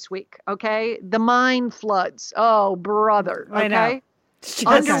got this week. Okay. The mine floods. Oh, brother. Okay. I know.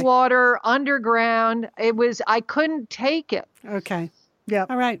 Underwater, underground. I couldn't take it. Okay. Yeah.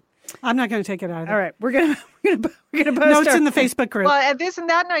 All right. I'm not going to take it either. All right. We're gonna post notes in the Facebook group. Well, and isn't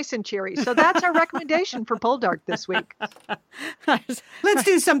that nice and cheery? So that's our recommendation for Poldark this week. Let's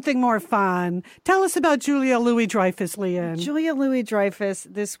do something more fun. Tell us about Julia Louis-Dreyfus, Lian. Julia Louis-Dreyfus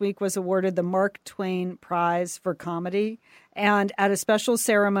this week was awarded the Mark Twain Prize for Comedy, and at a special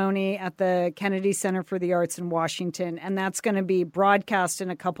ceremony at the Kennedy Center for the Arts in Washington. And that's going to be broadcast in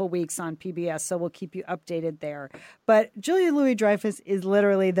a couple weeks on PBS, so we'll keep you updated there. But Julia Louis-Dreyfus is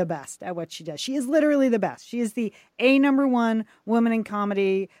literally the best at what she does. She is literally the best. She is the #1 woman in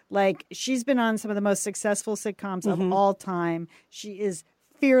comedy. Like, she's been on some of the most successful sitcoms of all time. She is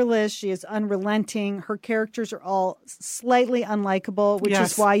fearless. She is unrelenting. Her characters are all slightly unlikable, which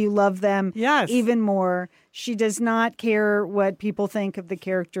is why you love them even more. She does not care what people think of the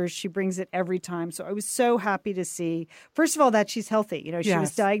characters. She brings it every time. So I was so happy to see, first of all, that she's healthy. She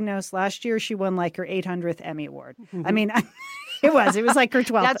was diagnosed last year. She won like her 800th Emmy Award. I mean, it was like her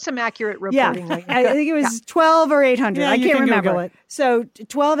 12th. That's some accurate reporting. Yeah, I think it was 12 or 800. Yeah, I can't remember. Google it. So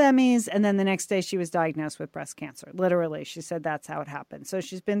 12 Emmys, and then the next day she was diagnosed with breast cancer. Literally, she said that's how it happened. So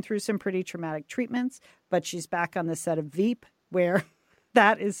she's been through some pretty traumatic treatments, but she's back on the set of Veep, where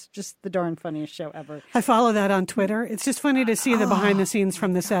that is just the darn funniest show ever. I follow that on Twitter. It's just funny to see the behind the scenes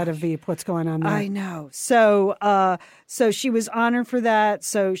from the set of Veep. What's going on there? I know. So she was honored for that.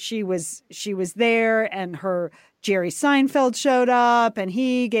 So she was there, and her Jerry Seinfeld showed up, and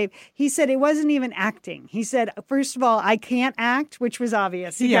he said it wasn't even acting. He said, first of all, I can't act, which was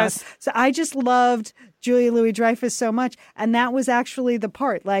obvious. He goes, so I just loved Julia Louis-Dreyfus so much. And that was actually the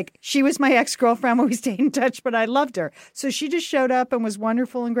part. Like, she was my ex-girlfriend when we stayed in touch, but I loved her. So she just showed up and was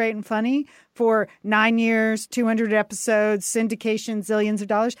wonderful and great and funny for 9 years, 200 episodes, syndication, zillions of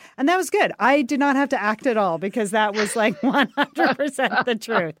dollars. And that was good. I did not have to act at all, because that was like 100% the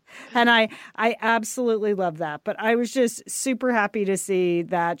truth. And I absolutely love that. But I was just super happy to see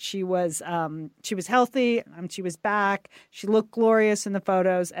that she was healthy. She was back. She looked glorious in the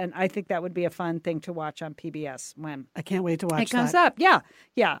photos. And I think that would be a fun thing to watch on PBS when I can't wait to watch it comes up. Yeah.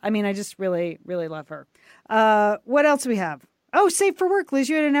 I mean, I just really, really love her. What else do we have? Oh, Safe for Work, Liz.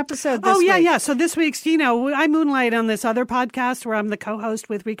 You had an episode this week. Yeah. So this week's, I moonlight on this other podcast where I'm the co-host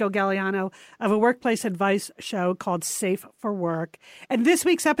with Rico Galliano of a workplace advice show called Safe for Work. And this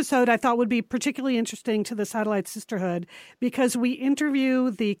week's episode I thought would be particularly interesting to the Satellite Sisterhood, because we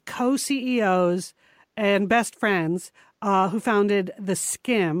interview the co-CEOs and best friends who founded The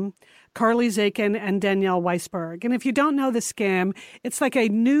Skimm, Carly Zakin and Danielle Weisberg. And if you don't know The Skimm, it's like a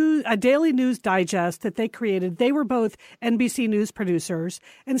daily news digest that they created. They were both NBC News producers,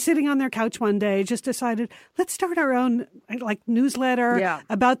 and sitting on their couch one day just decided, let's start our own newsletter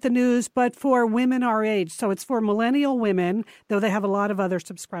about the news, but for women our age. So it's for millennial women, though they have a lot of other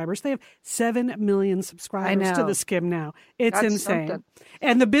subscribers. They have 7 million subscribers to The Skimm now. That's insane. Something.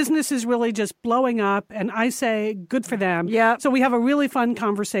 And the business is really just blowing up, and I say good for them. Yeah. So we have a really fun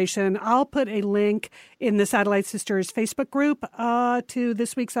conversation. I'll put a link in the Satellite Sisters Facebook group to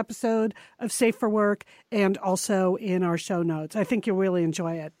this week's episode of Safe for Work, and also in our show notes. I think you'll really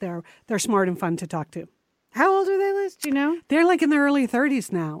enjoy it. They're smart and fun to talk to. How old are they, Liz? Do you know? They're like in their early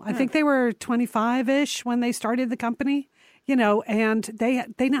 30s now. I think they were 25-ish when they started the company. and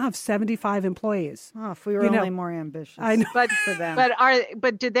they now have 75 employees. Oh, if we were only more ambitious. I know. But for them.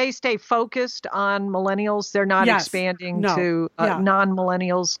 But did they stay focused on millennials? They're not Yes. expanding No. to Yeah.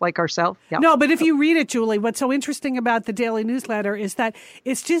 non-millennials like ourselves? Yeah. No, but if you read it, Julie, what's so interesting about the daily newsletter is that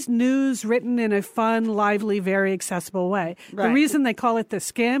it's just news written in a fun, lively, very accessible way. Right. The reason they call it the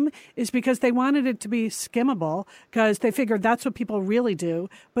skim is because they wanted it to be skimmable, because they figured that's what people really do.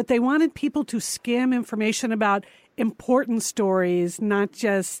 But they wanted people to skim information about important stories, not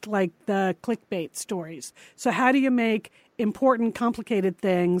just like the clickbait stories. So how do you make important, complicated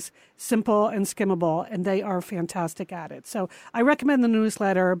things simple and skimmable? And they are fantastic at it. So I recommend the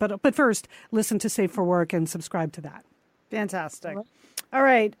newsletter, but first, listen to Safe for Work and subscribe to that. Fantastic. All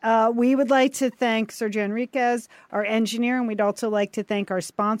right. We would like to thank Sergio Enriquez, our engineer, and we'd also like to thank our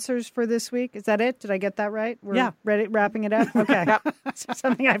sponsors for this week. Is that it? Did I get that right? We're wrapping it up? Okay. Is there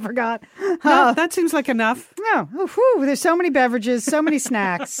something I forgot? No, that seems like enough. No. Oh, whew, there's so many beverages, so many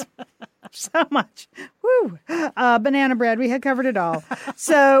snacks. So much. Woo. Banana bread. We had covered it all.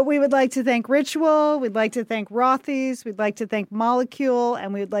 So we would like to thank Ritual. We'd like to thank Rothy's. We'd like to thank Molecule.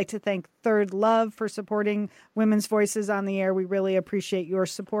 And we'd like to thank Third Love for supporting women's voices on the air. We really appreciate your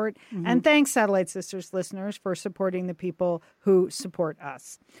support. And thanks, Satellite Sisters listeners, for supporting the people who support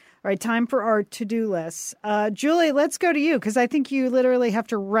us. All right, time for our to-do lists. Julie, let's go to you, because I think you literally have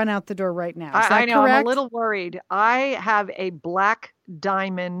to run out the door right now. Is that I know. correct? I'm a little worried. I have a Black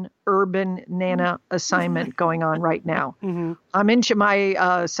Diamond Urban Nana assignment going on right now. I'm into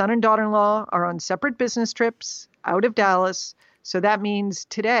my son and daughter-in-law are on separate business trips out of Dallas. So that means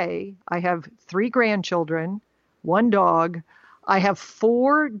today I have 3 grandchildren, 1 dog. I have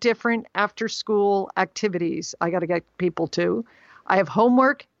 4 different after-school activities I got to get people to. I have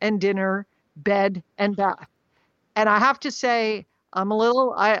homework and dinner, bed and bath. And I have to say,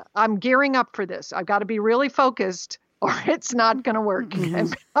 I'm gearing up for this. I've got to be really focused or it's not going to work.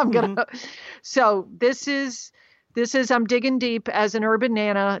 And I'm going to, so this is, I'm digging deep as an urban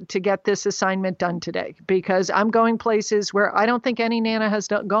Nana to get this assignment done today, because I'm going places where I don't think any Nana has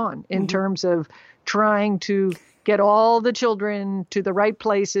gone in terms of trying to get all the children to the right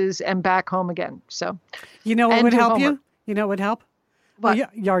places and back home again. So, you know what would help homework. you? You know what would help? What? A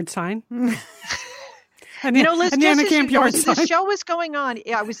yard sign. Liz, Nana Camp yard the sign. show was going on.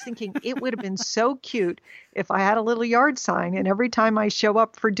 Yeah, I was thinking it would have been so cute if I had a little yard sign, and every time I show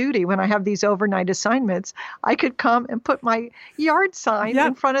up for duty, when I have these overnight assignments, I could come and put my yard sign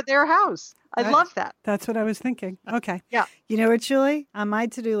in front of their house. I love that. That's what I was thinking. Okay. Yeah. You know what, Julie? On my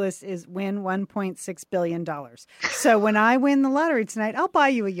to-do list is win $1.6 billion. So when I win the lottery tonight, I'll buy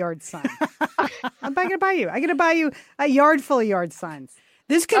you a yard sign. I'm going to buy you a yard full of yard signs.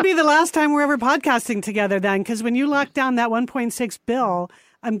 This could be the last time we're ever podcasting together then, because when you lock down that 1.6 bill,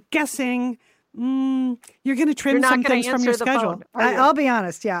 I'm guessing you're going to trim You're not some gonna things from your answer the schedule. phone, are you? I'll be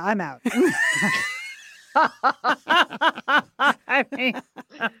honest. Yeah, I'm out.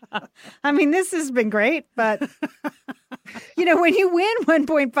 I mean, this has been great, but when you win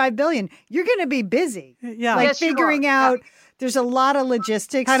 1.5 billion, you're going to be busy. Yeah. Like Yes, you figuring are. out. There's a lot of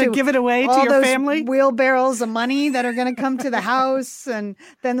logistics. How to give it away to all your those family? Wheelbarrows of money that are going to come to the house, and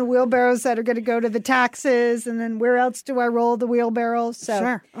then the wheelbarrows that are going to go to the taxes, and then where else do I roll the wheelbarrows? So,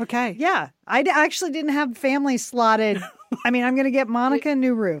 Sure. Okay. yeah, I actually didn't have family slotted. I mean, I'm going to get Monica a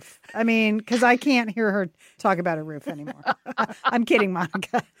new roof. I mean, because I can't hear her talk about a roof anymore. I'm kidding,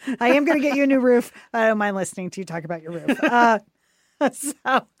 Monica. I am going to get you a new roof. I don't mind listening to you talk about your roof.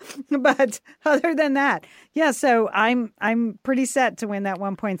 So, but other than that, yeah. So I'm pretty set to win that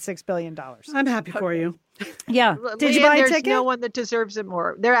 $1.6 billion. I'm happy for you. Yeah. Did you Leanne, buy a there's ticket? no one that deserves it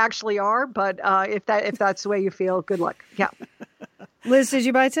more. There actually are, but if that's the way you feel, good luck. Yeah. Liz, did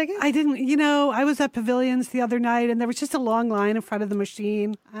you buy a ticket? I didn't, I was at Pavilions the other night and there was just a long line in front of the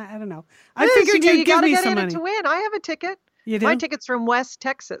machine. I don't know. I figured you you'd give gotta me get some in it money. to win. I have a ticket. You do? My ticket's from West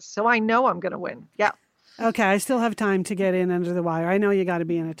Texas, so I know I'm going to win. Yeah. Okay, I still have time to get in under the wire. I know you got to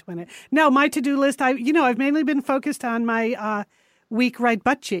be in it to win it. No, my to-do list, I've mainly been focused on my weak right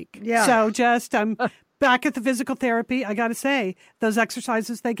butt cheek. Yeah. So just I'm back at the physical therapy. I got to say, those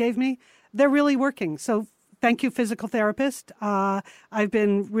exercises they gave me, they're really working. So thank you, physical therapist. I've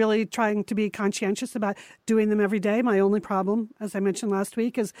been really trying to be conscientious about doing them every day. My only problem, as I mentioned last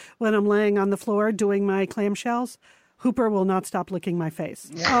week, is when I'm laying on the floor doing my clamshells, Hooper will not stop licking my face.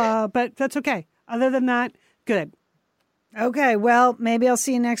 Yeah. But that's okay. Other than that, good. Okay. Well, maybe I'll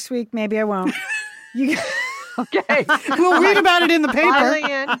see you next week. Maybe I won't. You. Okay. We'll read about it in the paper.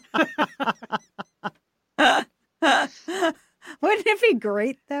 Bye, Leanne. Wouldn't it be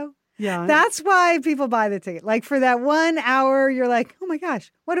great though? Yeah. That's why people buy the ticket. Like for that 1 hour, you're like, oh my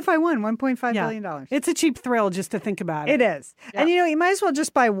gosh, what if I won $1.5 billion? It's a cheap thrill just to think about it. It is. And you might as well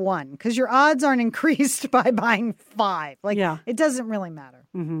just buy one because your odds aren't increased by buying 5. Like, it doesn't really matter.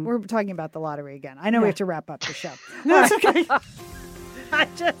 Mm-hmm. We're talking about the lottery again. I know we have to wrap up the show. No, it's okay.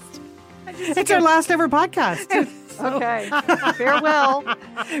 It's It's our last ever podcast. Okay. Farewell.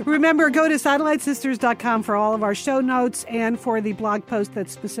 Remember, go to satellitesisters.com for all of our show notes and for the blog post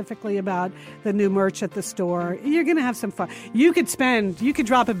that's specifically about the new merch at the store. You're going to have some fun. You could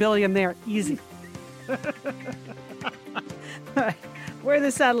drop $1 billion there easy. We're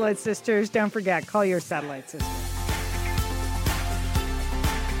the Satellite Sisters. Don't forget, call your Satellite Sister.